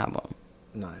ride. They have them.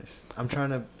 Nice. I'm trying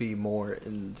to be more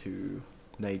into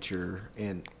nature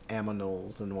and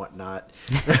aminals and whatnot.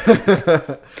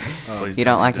 Please You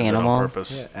tell don't me like did that on animals?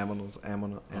 purpose. Yeah,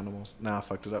 animals. Now I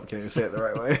fucked it up. Can't even say it the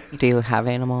right way. Do you have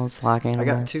animals? Like animals?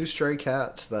 I got 2 stray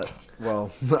cats that,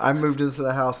 well, I moved into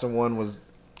the house and one was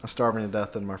starving to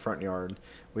death in my front yard.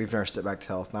 We've nursed it back to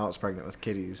health. Now it's pregnant with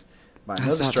kitties. By I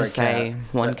was another about to stray say,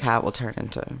 cat one that- cat will turn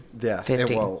into Yeah,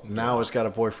 50. and well, now it's got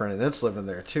a boyfriend and it's living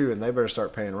there too, and they better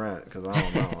start paying rent because I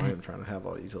don't know. I am trying to have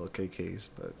all these little KKs,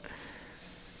 but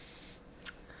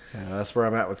yeah, that's where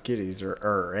I'm at with kitties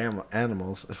or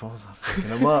animals. If I was fucking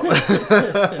them up.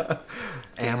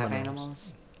 Do you have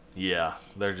animals? Yeah,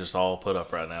 they're just all put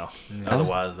up right now. Yeah.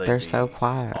 Otherwise, They're be so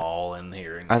quiet. all in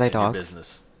here. And Are they in your dogs?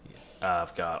 Business.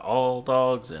 I've got all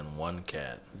dogs and 1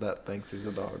 cat. That thinks he's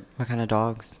a dog. What kind of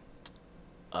dogs?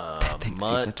 A thinks he's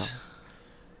a mutt, dog.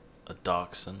 a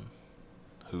dachshund,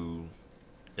 who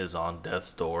is on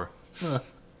death's door,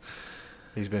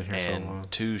 He's been here so long.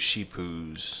 and 2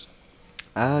 sheepoos.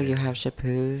 Oh, you have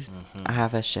Chapoos? Mhm. I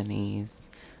have a Shanice.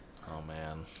 Oh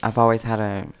man, I've always had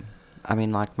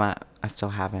I still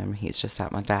have him. He's just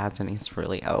at my dad's and he's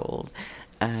really old.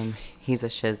 He's a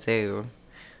Shih Tzu.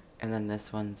 And then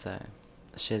this one's a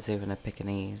Shih Tzu and a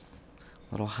Pekingese.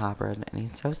 Little hybrid. And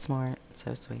he's so smart.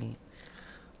 So sweet.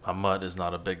 my mutt is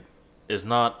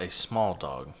not a small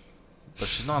dog, but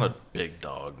she's not a big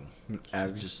dog.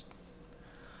 Abby.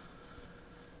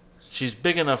 She's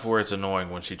big enough where it's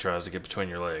annoying when she tries to get between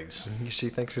your legs. She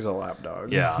thinks he's a lap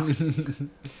dog. Yeah.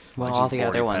 Well, Like all she's the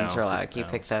other 40 ones pounds, are 50 like, you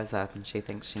pick pounds. those up and she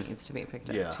thinks she needs to be picked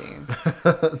Yeah. up too.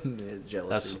 Yeah, That's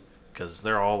jealousy. because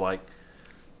they're all like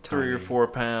 3 or Tiny. 4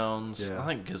 pounds. Yeah. I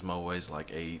think Gizmo weighs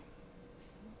like 8.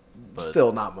 But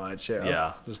Still not much. Yeah.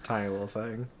 Yeah. Just a tiny little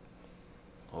thing.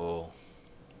 Oh,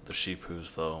 the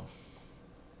sheepoos though,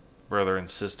 brother and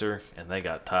sister, and they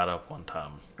got tied up one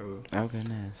time. Ooh. Oh,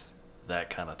 goodness. That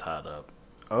kind of tied up.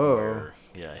 Oh. where,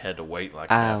 yeah, I had to wait like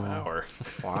a half Oh. hour.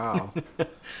 Wow.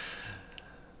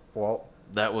 Well,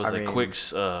 That was I a mean- quick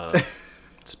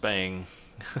spaying.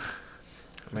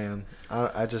 man,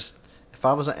 I just, if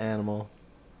I was an animal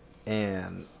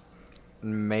and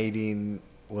mating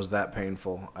was that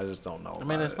painful, I just don't know. I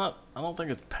mean, about it's it. not. I don't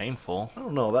think it's painful. I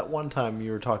don't know. That one time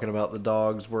you were talking about the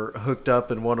dogs were hooked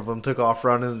up and one of them took off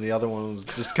running and the other one was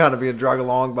just kind of being dragged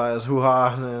along by his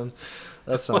hoo-ha, man.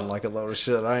 That sounded like a load of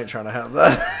shit. I ain't trying to have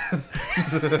that.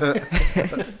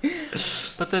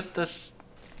 But that's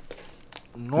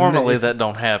normally that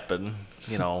don't happen.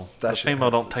 You know, That the should female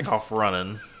don't take off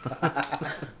running.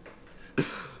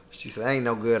 She said, ain't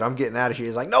no good. I'm getting out of here.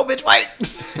 He's like, no, bitch, wait.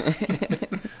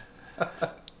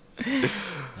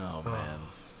 Oh man.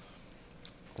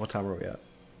 What time are we at?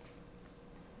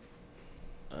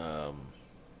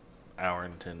 Hour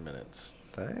and 10 minutes.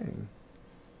 Dang.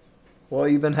 Well,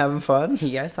 you been having fun?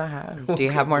 Yes, I have. Do you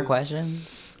have more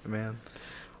questions? Man,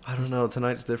 I don't know.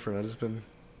 Tonight's different.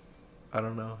 I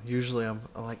don't know. Usually I'm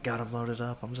like, God, I'm loaded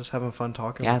up. I'm just having fun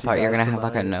talking Yeah, I with thought you were guys going to have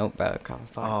like a tonight. notebook. I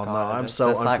was like, Oh, no, God, I'm is so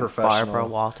this like unprofessional. Barbara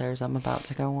Walters I'm about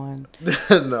to go on.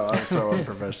 No, I'm so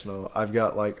unprofessional. I've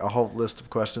got like a whole list of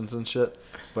questions and shit,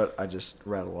 but I just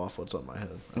rattle off what's on my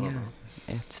head. I don't Yeah, know.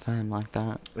 it's fun like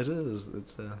that. It is.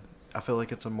 I feel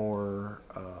like it's a more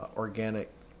organic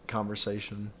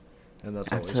conversation, and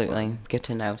that's always Absolutely. fun. Get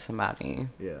to know somebody.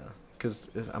 Yeah, because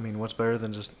I mean, what's better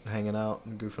than just hanging out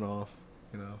and goofing off?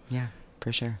 You know, Yeah,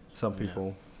 for sure. some Yeah.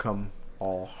 people come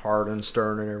all hard and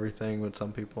stern and everything with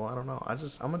some people. I don't know.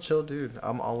 I'm a chill dude.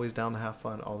 I'm always down to have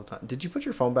fun all the time. Did you put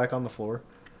your phone back on the floor?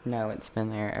 No, it's been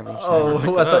there ever since. Oh, picked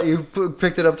I it thought up. you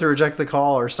picked it up to reject the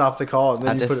call or stop the call, and then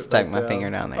I you just put it stuck back my down. finger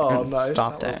down there Oh, and nice.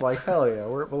 stopped I was it. like, hell yeah,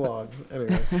 where it belongs.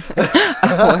 Anyway.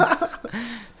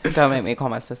 Don't make me call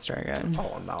my sister again.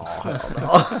 Oh no,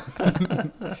 hell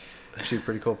no. She's a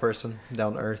pretty cool person,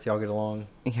 down to earth. Y'all get along.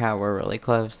 Yeah, we're really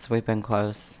close. We've been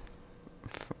close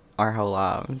our whole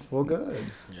lives. Well,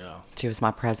 good. Yeah. She was my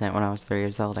present when I was 3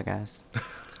 years old, I guess.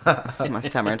 My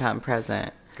summertime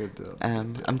present. Good deal.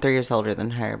 I'm 3 years older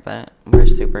than her, but we're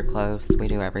super close. We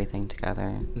do everything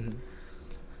together. Mhm.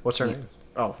 What's her Yeah. name?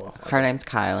 Oh well. I Her guess. name's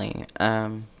Kylie.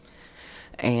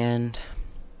 And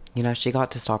you know, she got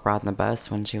to stop riding the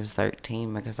bus when she was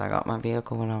 13 because I got my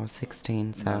vehicle when I was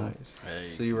 16. So Nice. Hey.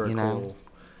 So you were a You know.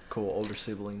 cool older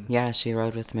sibling. yeah, she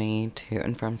rode with me to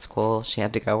and from school. She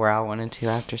had to go where I wanted to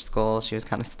after school. She was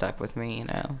kind of stuck with me, you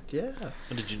know. Yeah.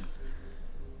 What did you?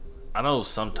 I know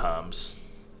sometimes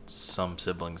some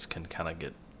siblings can kind of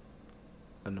get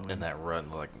Annoying. in that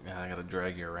rut, like I gotta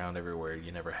drag you around everywhere.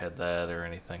 You never had that or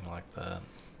anything like that.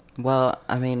 Well,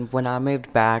 I mean, when I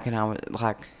moved back and I was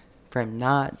like from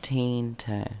 19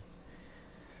 to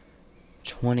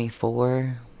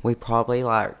 24, we probably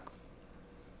like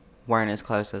weren't as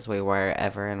close as we were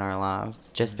ever in our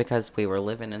lives just because we were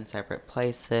living in separate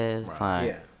places, Right. like,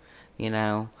 Yeah. you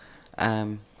know.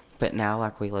 But now,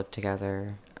 like, we live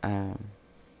together.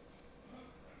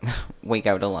 We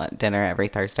go to dinner every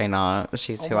Thursday night.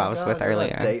 She's Oh who my I was God, with y'all have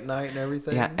earlier. Date night and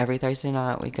everything. Yeah, every Thursday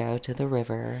night we go to the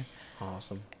river.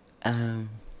 Awesome.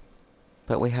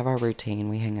 But we have our routine.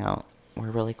 We hang out. We're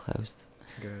really close.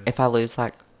 Good. If I lose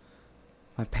like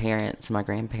my parents, my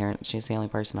grandparents, she's the only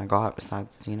person I got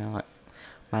besides, you know, like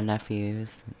my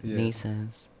nephews, Yeah.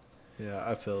 nieces. Yeah,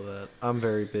 I feel that. I'm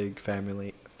very big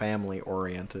family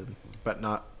oriented, but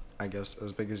not, I guess,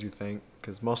 as big as you think.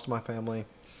 Because most of my family,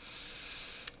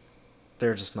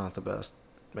 they're just not the best,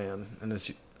 man. And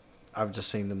I've just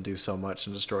seen them do so much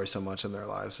and destroy so much in their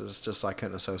lives. It's just I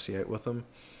couldn't associate with them.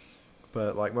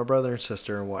 But like my brother and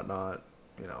sister and whatnot,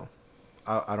 you know,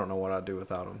 I don't know what I'd do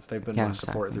without them. They've been Yeah, my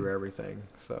support exactly. through everything,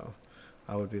 so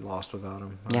I would be lost without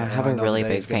them. Yeah, I have a know really the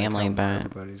day's big gonna family, come where but-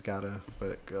 everybody's gotta.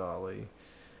 But golly,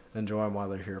 enjoy them while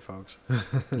they're here, folks. Yeah,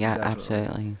 Definitely.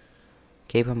 absolutely.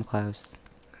 Keep them close.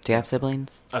 Do you have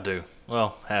siblings? I do.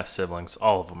 Well, half siblings.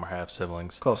 All of them are half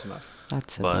siblings. Close enough.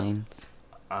 That's But- siblings.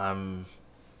 I'm,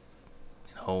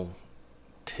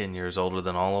 10 years older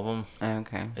than all of them,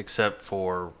 Okay. except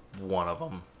for one of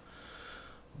them.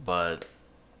 But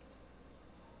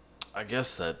I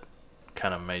guess that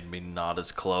kind of made me not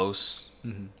as close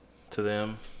Mm-hmm. to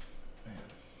them.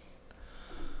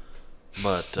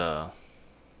 But I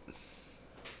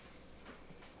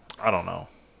don't know.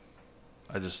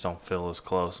 I just don't feel as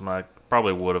close. I mean, I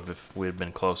probably would have if we had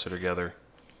been closer together.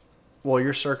 Well,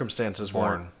 your circumstances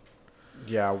weren't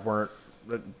Born. weren't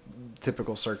the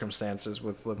typical circumstances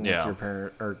with living Yeah. with your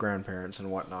parent or grandparents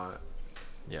and whatnot.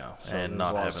 Yeah, So and there's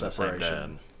not a lot having of the same separation.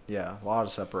 dad. Yeah, a lot of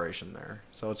separation there,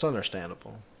 so it's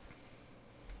understandable.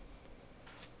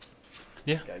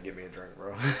 Yeah. Gotta give me a drink,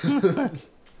 bro.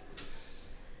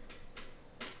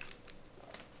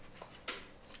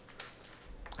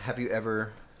 Have you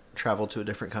ever traveled to a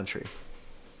different country?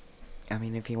 I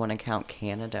mean, if you want to count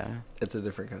Canada. It's a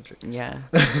different country. Yeah.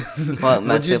 Well, most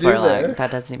What'd you people do are there? like,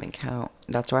 that doesn't even count.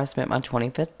 That's where I spent my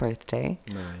 25th birthday.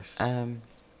 Nice.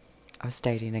 I was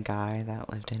dating a guy that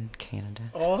lived in Canada.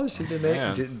 Oh, she did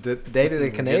Man. dated a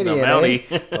Getting Canadian. a Eh?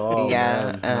 Mountie. Oh,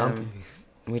 Yeah, man. Mountie.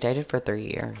 We dated for 3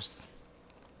 years.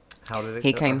 How did it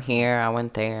He go? came here, I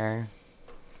went there.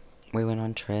 We went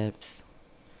on trips.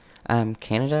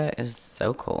 Canada is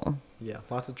so cool. Yeah,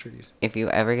 lots of trees. If you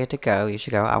ever get to go, you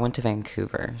should go. I went to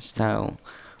Vancouver, so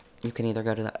you can either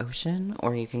go to the ocean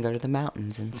or you can go to the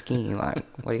mountains and ski. Like,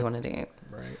 what do you want to do?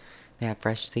 Right. They have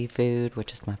fresh seafood,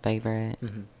 which is my favorite.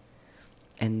 Mm-hmm.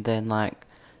 And then, like,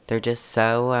 they're just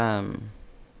so,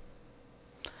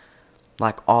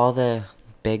 like, all the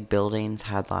big buildings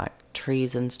had, like,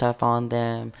 trees and stuff on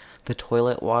them. The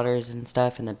toilet waters and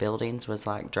stuff in the buildings was,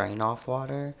 like, drain-off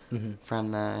water Mm-hmm.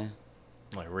 from the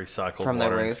Like recycled from the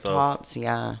water and stuff. rooftops.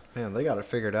 Yeah. Man, they got it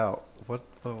figured out. What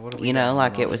are we You know, doing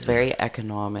like, wrong it was here? very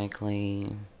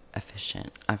economically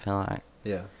efficient, I feel like.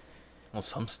 Yeah. Well,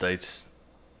 some states,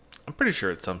 I'm pretty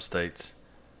sure some states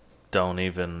don't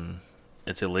even,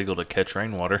 it's illegal to catch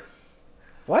rainwater.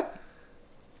 What?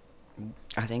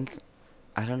 I think,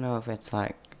 I don't know if it's,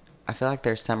 like, I feel like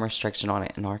there's some restriction on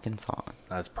it in Arkansas.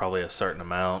 That's probably a certain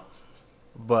amount.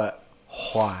 But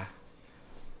why?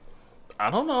 I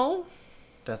don't know.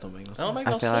 That don't make no That don't sense. make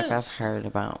I no feel sense. like I've heard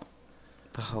about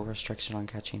the whole restriction on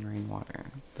catching rainwater.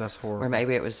 That's horrible. Or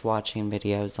maybe it was watching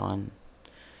videos on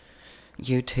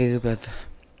YouTube of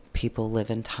people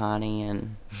living tiny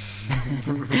and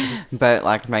but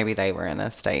like maybe they were in a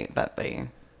state that they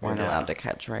weren't Yeah. allowed to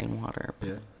catch rainwater.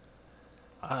 Yeah.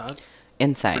 I'm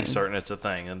Insane. pretty certain it's a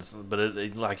thing, but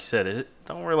it, like you said, it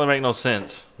don't really make no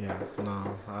sense. Yeah.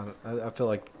 No. I feel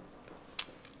like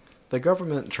the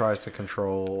government tries to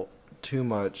control too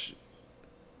much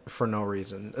for no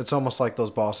reason. It's almost like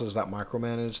those bosses that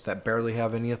micromanage that barely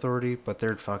have any authority, but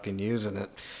they're fucking using it.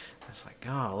 It's like,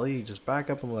 golly, just back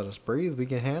up and let us breathe. We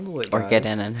can handle it, Or guys. get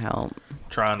in and help.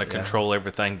 Trying to Yeah. control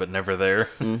everything, but never there.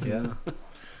 Yeah.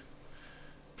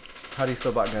 How do you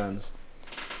feel about guns?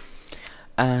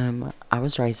 I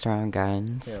was raised around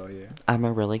guns. Hell yeah. I'm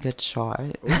a really good shot.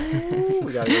 Ooh,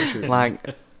 we gotta go shooting.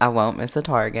 Like, I won't miss a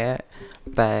target,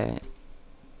 but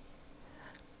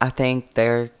I think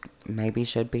there maybe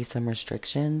should be some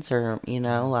restrictions or,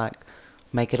 like,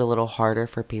 make it a little harder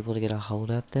for people to get a hold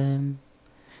of them.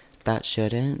 That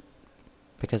shouldn't.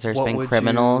 Because there's What been would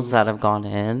criminals you- that have gone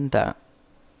in that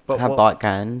But have what- bought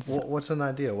guns. What's an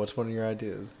idea? What's one of your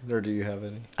ideas? Or do you have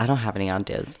any? I don't have any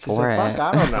ideas She for said, it.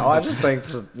 fuck, I don't know. I just think,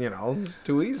 it's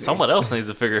too easy. Someone else needs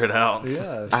to figure it out.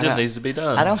 Yeah. It I just don't- needs to be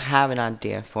done. I don't have an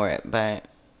idea for it, but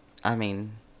I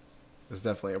mean, It's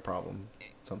definitely a problem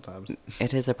sometimes.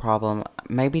 it is a problem.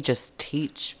 Maybe just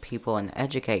teach people and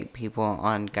educate people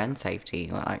on gun safety,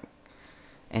 like,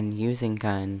 and using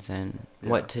guns and Yeah.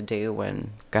 what to do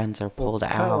when guns are pulled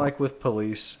out. Kind of like with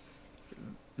police,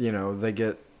 they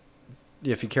get,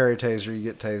 if you carry a taser, you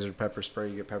get tasered, pepper spray,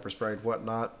 you get pepper sprayed,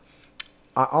 whatnot.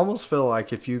 I almost feel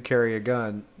like if you carry a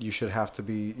gun, you should have to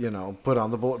be, put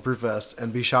on the bulletproof vest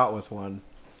and be shot with one.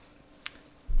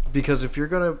 Because if you're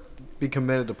going to be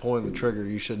committed to pulling the trigger,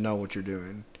 you should know what you're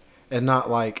doing. And not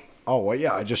like, oh, well,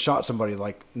 yeah, I just shot somebody.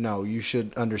 Like, no, you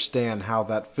should understand how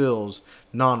that feels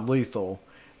non-lethal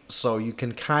so you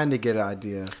can kind of get an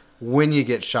idea when you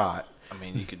get shot. I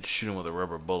mean, you could shoot him with a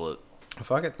rubber bullet.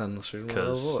 Fuck it, then let's shoot him with a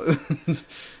 'Cause- bullet.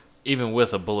 Even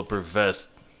with a bulletproof vest,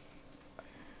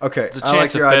 Okay, There's a I like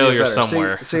chance of your idea failure better.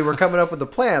 somewhere. See, we're coming up with a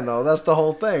plan though. That's the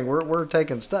whole thing. We're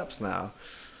taking steps now.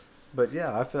 But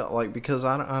yeah, I felt like because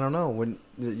I don't know when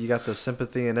you got the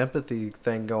sympathy and empathy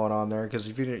thing going on there. Because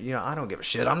if I don't give a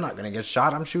shit. I'm not gonna get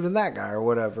shot. I'm shooting that guy or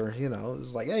whatever.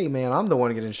 It's like, hey man, I'm the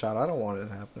one getting shot. I don't want it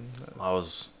to happen.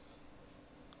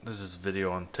 there's this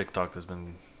video on TikTok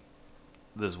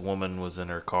this woman was in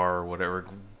her car or whatever,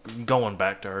 going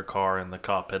back to her car, and the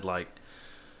cop had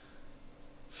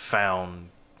found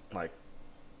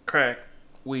crack,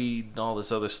 weed, and all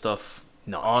this other stuff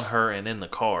Nice. on her and in the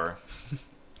car.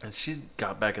 And she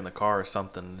got back in the car or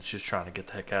something, and she's trying to get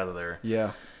the heck out of there.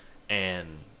 Yeah.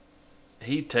 And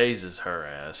he tases her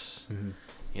ass.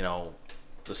 Mm-hmm.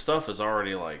 The stuff is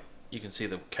already you can see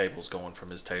the cables going from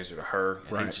his taser to her,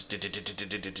 and Right. he just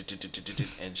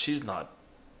and she's not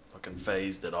fucking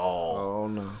phased at all. Oh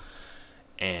no.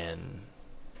 And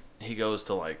he goes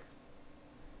to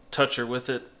touch her with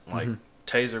it,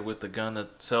 taser with the gun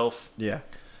itself, Yeah.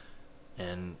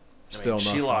 and Still she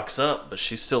nothing. locks up, but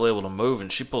she's still able to move,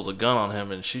 and she pulls a gun on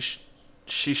him, and she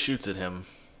shoots at him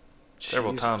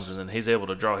several Jesus. times, and then he's able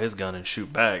to draw his gun and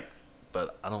shoot back.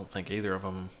 But I don't think either of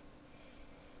them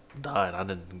died. I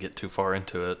didn't get too far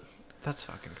into it. That's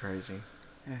fucking crazy.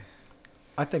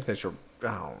 I think they should.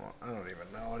 I don't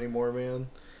even know anymore, man.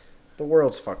 The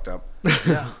world's fucked up.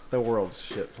 Yeah. The world's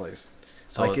a shit place.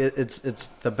 So it's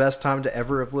the best time to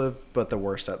ever have lived, but the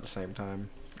worst at the same time.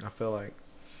 I feel like.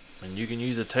 and you can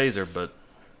use a taser, but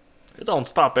it don't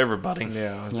stop everybody.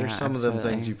 Yeah, there's Yeah, some of them things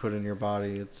absolutely. you put in your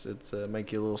body. It's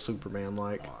make you a little Superman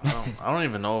like. I don't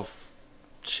even know if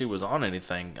she was on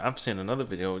anything. I've seen another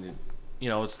video.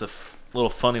 It's the little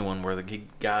funny one where the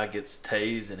guy gets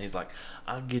tased and he's like,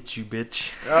 "I'll get you,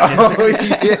 bitch." Oh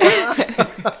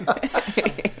yeah.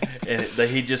 And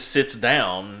he just sits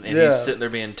down and Yeah. he's sitting there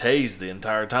being tased the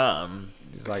entire time.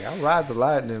 He's like, I'll ride the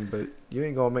lightning, but you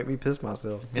ain't gonna make me piss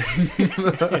myself.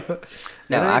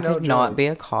 No, I could not be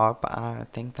a cop. I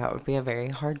think that would be a very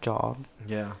hard job.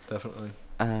 Yeah, definitely.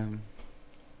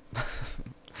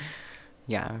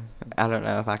 Yeah, I don't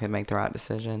know if I could make the right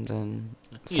decisions in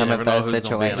You some never of know those who's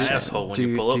gonna be an situations. asshole when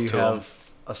you pull up do you to have him.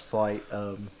 a slight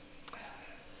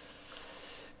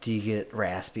do you get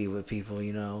raspy with people?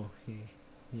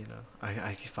 I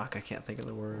can't think of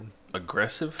the word.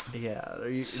 Aggressive? Yeah,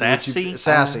 Sassy?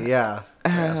 Sassy, yeah.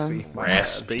 Raspy. My bad.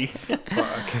 Raspy.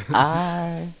 Fuck.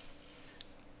 I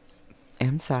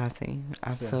am sassy,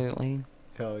 absolutely.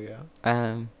 Hell yeah.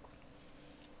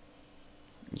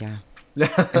 Yeah,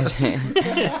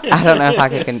 I don't know if I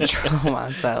could control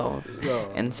myself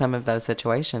No. in some of those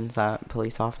situations that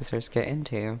police officers get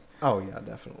into. Oh yeah,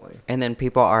 definitely. And then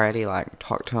people already like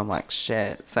talk to them like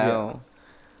shit. So,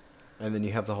 And then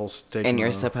you have the whole stigma. and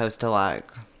you're supposed to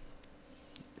like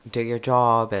do your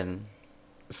job and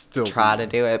still try to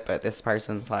do it, but this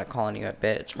person's like calling you a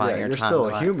bitch while Yeah, you're you're trying still to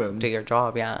a like, human. do your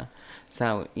job. Yeah.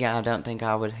 So yeah, I don't think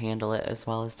I would handle it as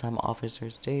well as some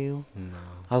officers do. No.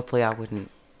 Hopefully, I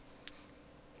wouldn't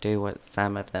do what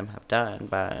some of them have done,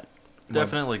 but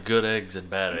Definitely good eggs and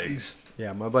bad eggs.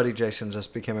 Yeah, my buddy Jason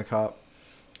just became a cop,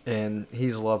 and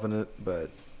he's loving it.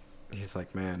 But he's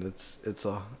like, man, it's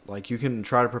a like you can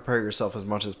try to prepare yourself as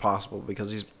much as possible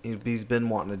because he's been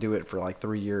wanting to do it for like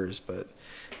 3 years, but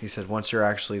he said once you're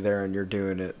actually there and you're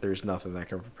doing it, there's nothing that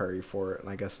can prepare you for it. And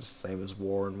I guess it's the same as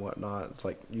war and whatnot. It's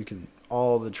like you can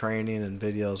all the training and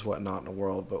videos whatnot in the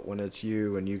world, but when it's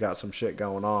you and you got some shit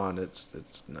going on, it's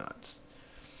nuts.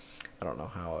 I don't know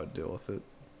how I would deal with it.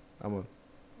 I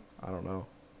don't know.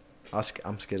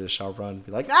 I'm skittish. I'll run.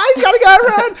 Be like, you gotta go,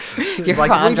 run. You're like,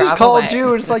 fine, we just drive called away. you.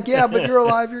 And it's like, yeah, but you're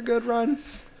alive. You're good. Run.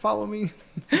 Follow me.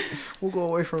 We'll go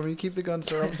away from you. Keep the gun,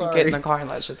 sir. I'm sorry. get in the car and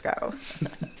let's just go.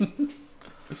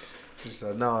 She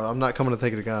said, no, I'm not coming to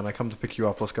take the gun. I come to pick you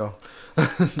up. Let's go.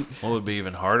 What would be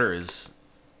even harder is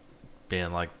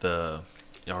being like y'all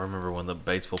remember when the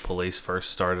Batesville police first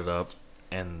started up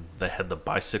and they had the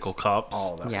bicycle cops?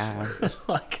 Oh, that was Yeah. hilarious.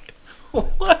 Like,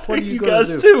 what are you gonna guys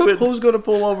do? doing? Who's going to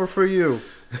pull over for you?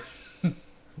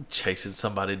 Chasing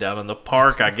somebody down in the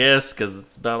park, I guess, because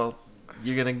it's about all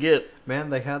you're going to get. Man,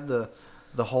 they had the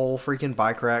whole freaking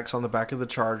bike racks on the back of the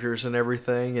Chargers and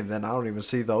everything, and then I don't even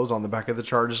see those on the back of the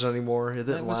Chargers anymore. It didn't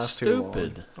That was last too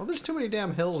stupid. long. Oh, there's too many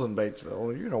damn hills in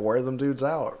Batesville. You're gonna wear them dudes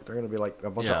out. They're gonna be like a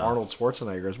bunch of Yeah. Arnold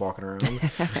Schwarzeneggers walking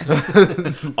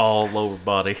around. All lower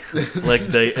body.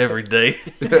 Leg day, every day.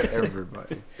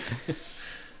 Everybody.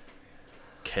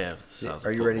 Calves the size of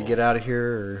Are you ready to get footballs. out of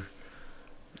here? Or?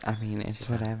 I mean, it's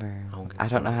whatever. don't give I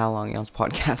don't a know fuck. how long y'all's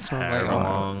podcast will However be.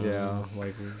 long. Yeah,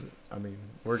 like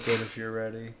we're good if you're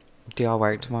ready. Do y'all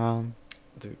work tomorrow?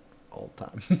 Dude, all the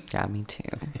time. Yeah, me too.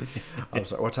 I'm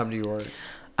sorry. What time do you work?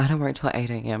 I don't work till 8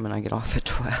 a.m. and I get off at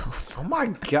 12. Oh my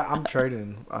god, I'm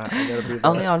trading. I gotta be there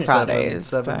Only at on Fridays,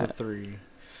 7 to but- 3.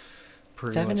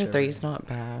 Pretty 7 much to 3 is not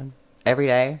bad. Every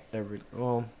day?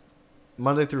 Well,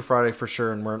 Monday through Friday for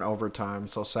sure, and we're in overtime.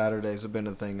 So Saturdays have been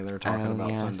a thing, and they're talking Oh, about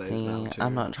yeah, Sundays now too.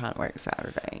 I'm not trying to work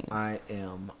Saturdays. I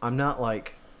am. I'm not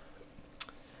like.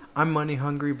 I'm money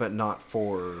hungry, but not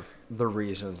for the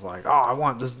reasons like, oh, I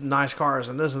want this nice cars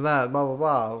and this and that, blah blah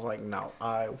blah. I was like, no,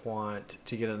 I want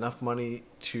to get enough money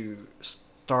to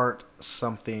start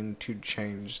something to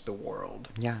change the world.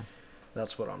 Yeah.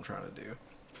 That's what I'm trying to do.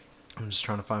 I'm just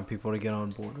trying to find people to get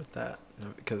on board with that,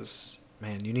 because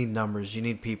man, you need numbers, you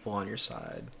need people on your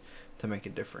side to make a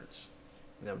difference.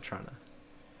 And I'm trying to.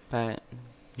 But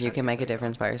you can make a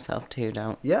difference by yourself too,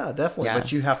 don't? Yeah, definitely. Yeah.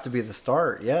 But you have to be the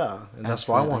start. Yeah, and that's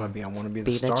what I want to Absolutely. be. I want to be the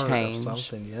Be the start change. of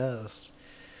something. Yes.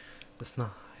 It's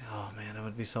not. Oh man, it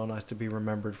would be so nice to be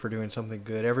remembered for doing something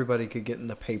good. Everybody could get in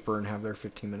the paper and have their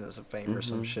 15 minutes of fame or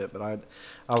some Mhm. shit. But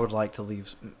I would like to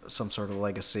leave some sort of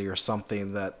legacy or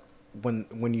something that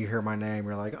when you hear my name,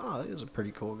 you're like, oh, he's a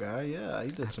pretty cool guy. Yeah,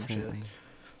 he did some shit. Absolutely.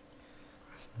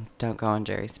 Don't go on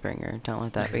Jerry Springer. Don't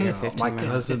let that be your 15 My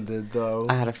minutes. cousin did though.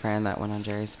 I had a friend that went on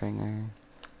Jerry Springer.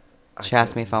 I She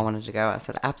asked me if I couldn't. wanted to go. I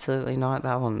said, absolutely not.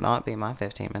 That will not be my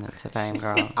 15 minutes of fame,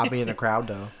 girl. I'll be in the crowd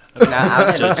though. No,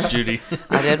 I Judge did, Judy.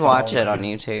 I did watch Oh, it on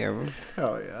man. YouTube.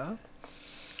 Oh yeah.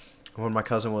 When my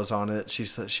cousin was on it,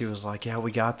 she was like, "Yeah,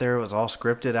 we got there. It was all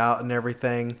scripted out and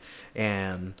everything,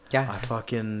 and Yeah. I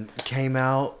fucking came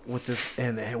out with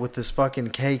this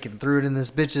fucking cake and threw it in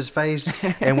this bitch's face,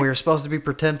 and we were supposed to be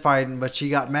pretend fighting, but she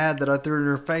got mad that I threw it in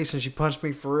her face and she punched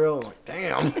me for real." I was like,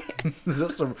 "Damn,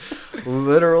 that's some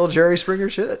literal Jerry Springer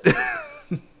shit."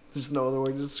 There's no other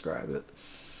way to describe it.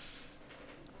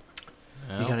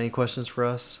 You got any questions for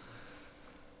us?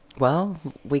 Well,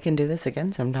 we can do this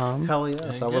again sometime. Hell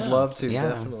yes, I would Yeah. love to. Yeah.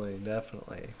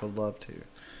 Definitely, would love to.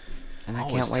 And I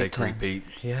Always can't wait take to. repeat.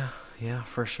 Yeah,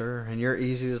 for sure. And you're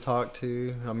easy to talk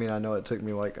to. I mean, I know it took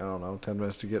me like, I don't know, 10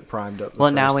 minutes to get primed up.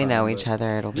 Well, now we know each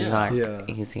other. It'll be Yeah. like Yeah.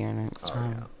 easier next Oh,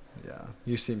 time. yeah.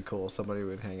 You seem cool. Somebody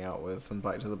would hang out with,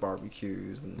 invite to the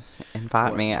barbecues. And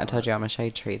Invite me. I whatnot. told you I'm a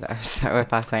shade tree though, so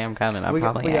if I say I'm coming, I we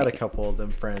probably got a ain't. couple of them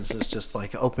friends. It's just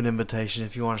like open invitation.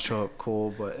 If you want to show up,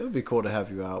 cool. But it would be cool to have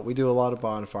you out. We do a lot of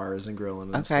bonfires and grilling.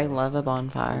 And Okay, stuff. love a We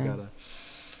bonfire. gotta-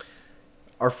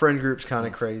 Our friend group's kind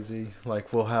of crazy.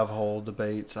 Like, we'll have whole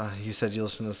debates. You said you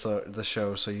listen to the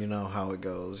show, so you know how it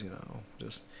goes,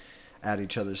 Just at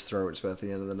each other's throats, but at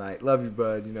the end of the night, love you,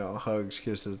 bud. You know, hugs,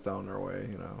 kisses down our way.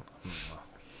 You know.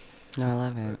 No, I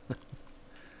love it.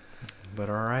 But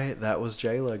all right, that was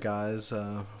Jayla, guys.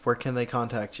 Where can they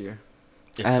contact you?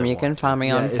 If they You can want to. find me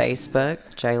on Yeah, if- Facebook,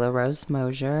 Jayla Rose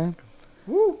Mosier.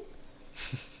 Woo!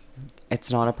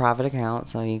 It's not a private account,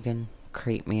 so you can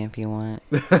creep me if you want.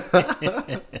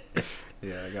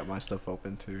 Yeah, I got my stuff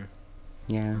open too.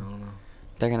 I Yeah. don't know.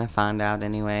 They're going to find out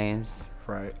anyways.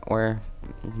 Right. Or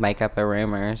make up a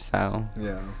rumor, so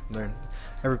Yeah.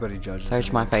 Everybody judges.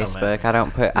 search my me. Facebook.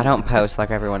 I don't post like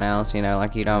everyone else, you know,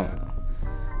 like you don't Yeah.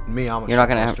 Me, I'm a you're not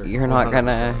shit going poster, to you're not going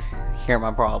to 100%. hear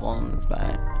my problems,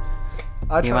 but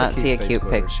I you try to might see a keep cute Facebook-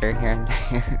 picture here and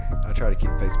there. I try to keep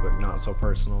Facebook not so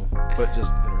personal, but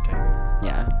just entertaining.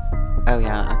 Yeah. Oh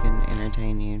yeah, I can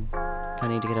entertain you. If I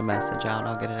need to get a message out,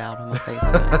 I'll get it out on my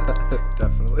Facebook.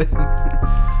 Definitely.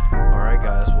 All right,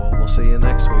 guys. Well, we'll see you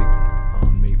next week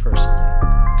on Me Personally.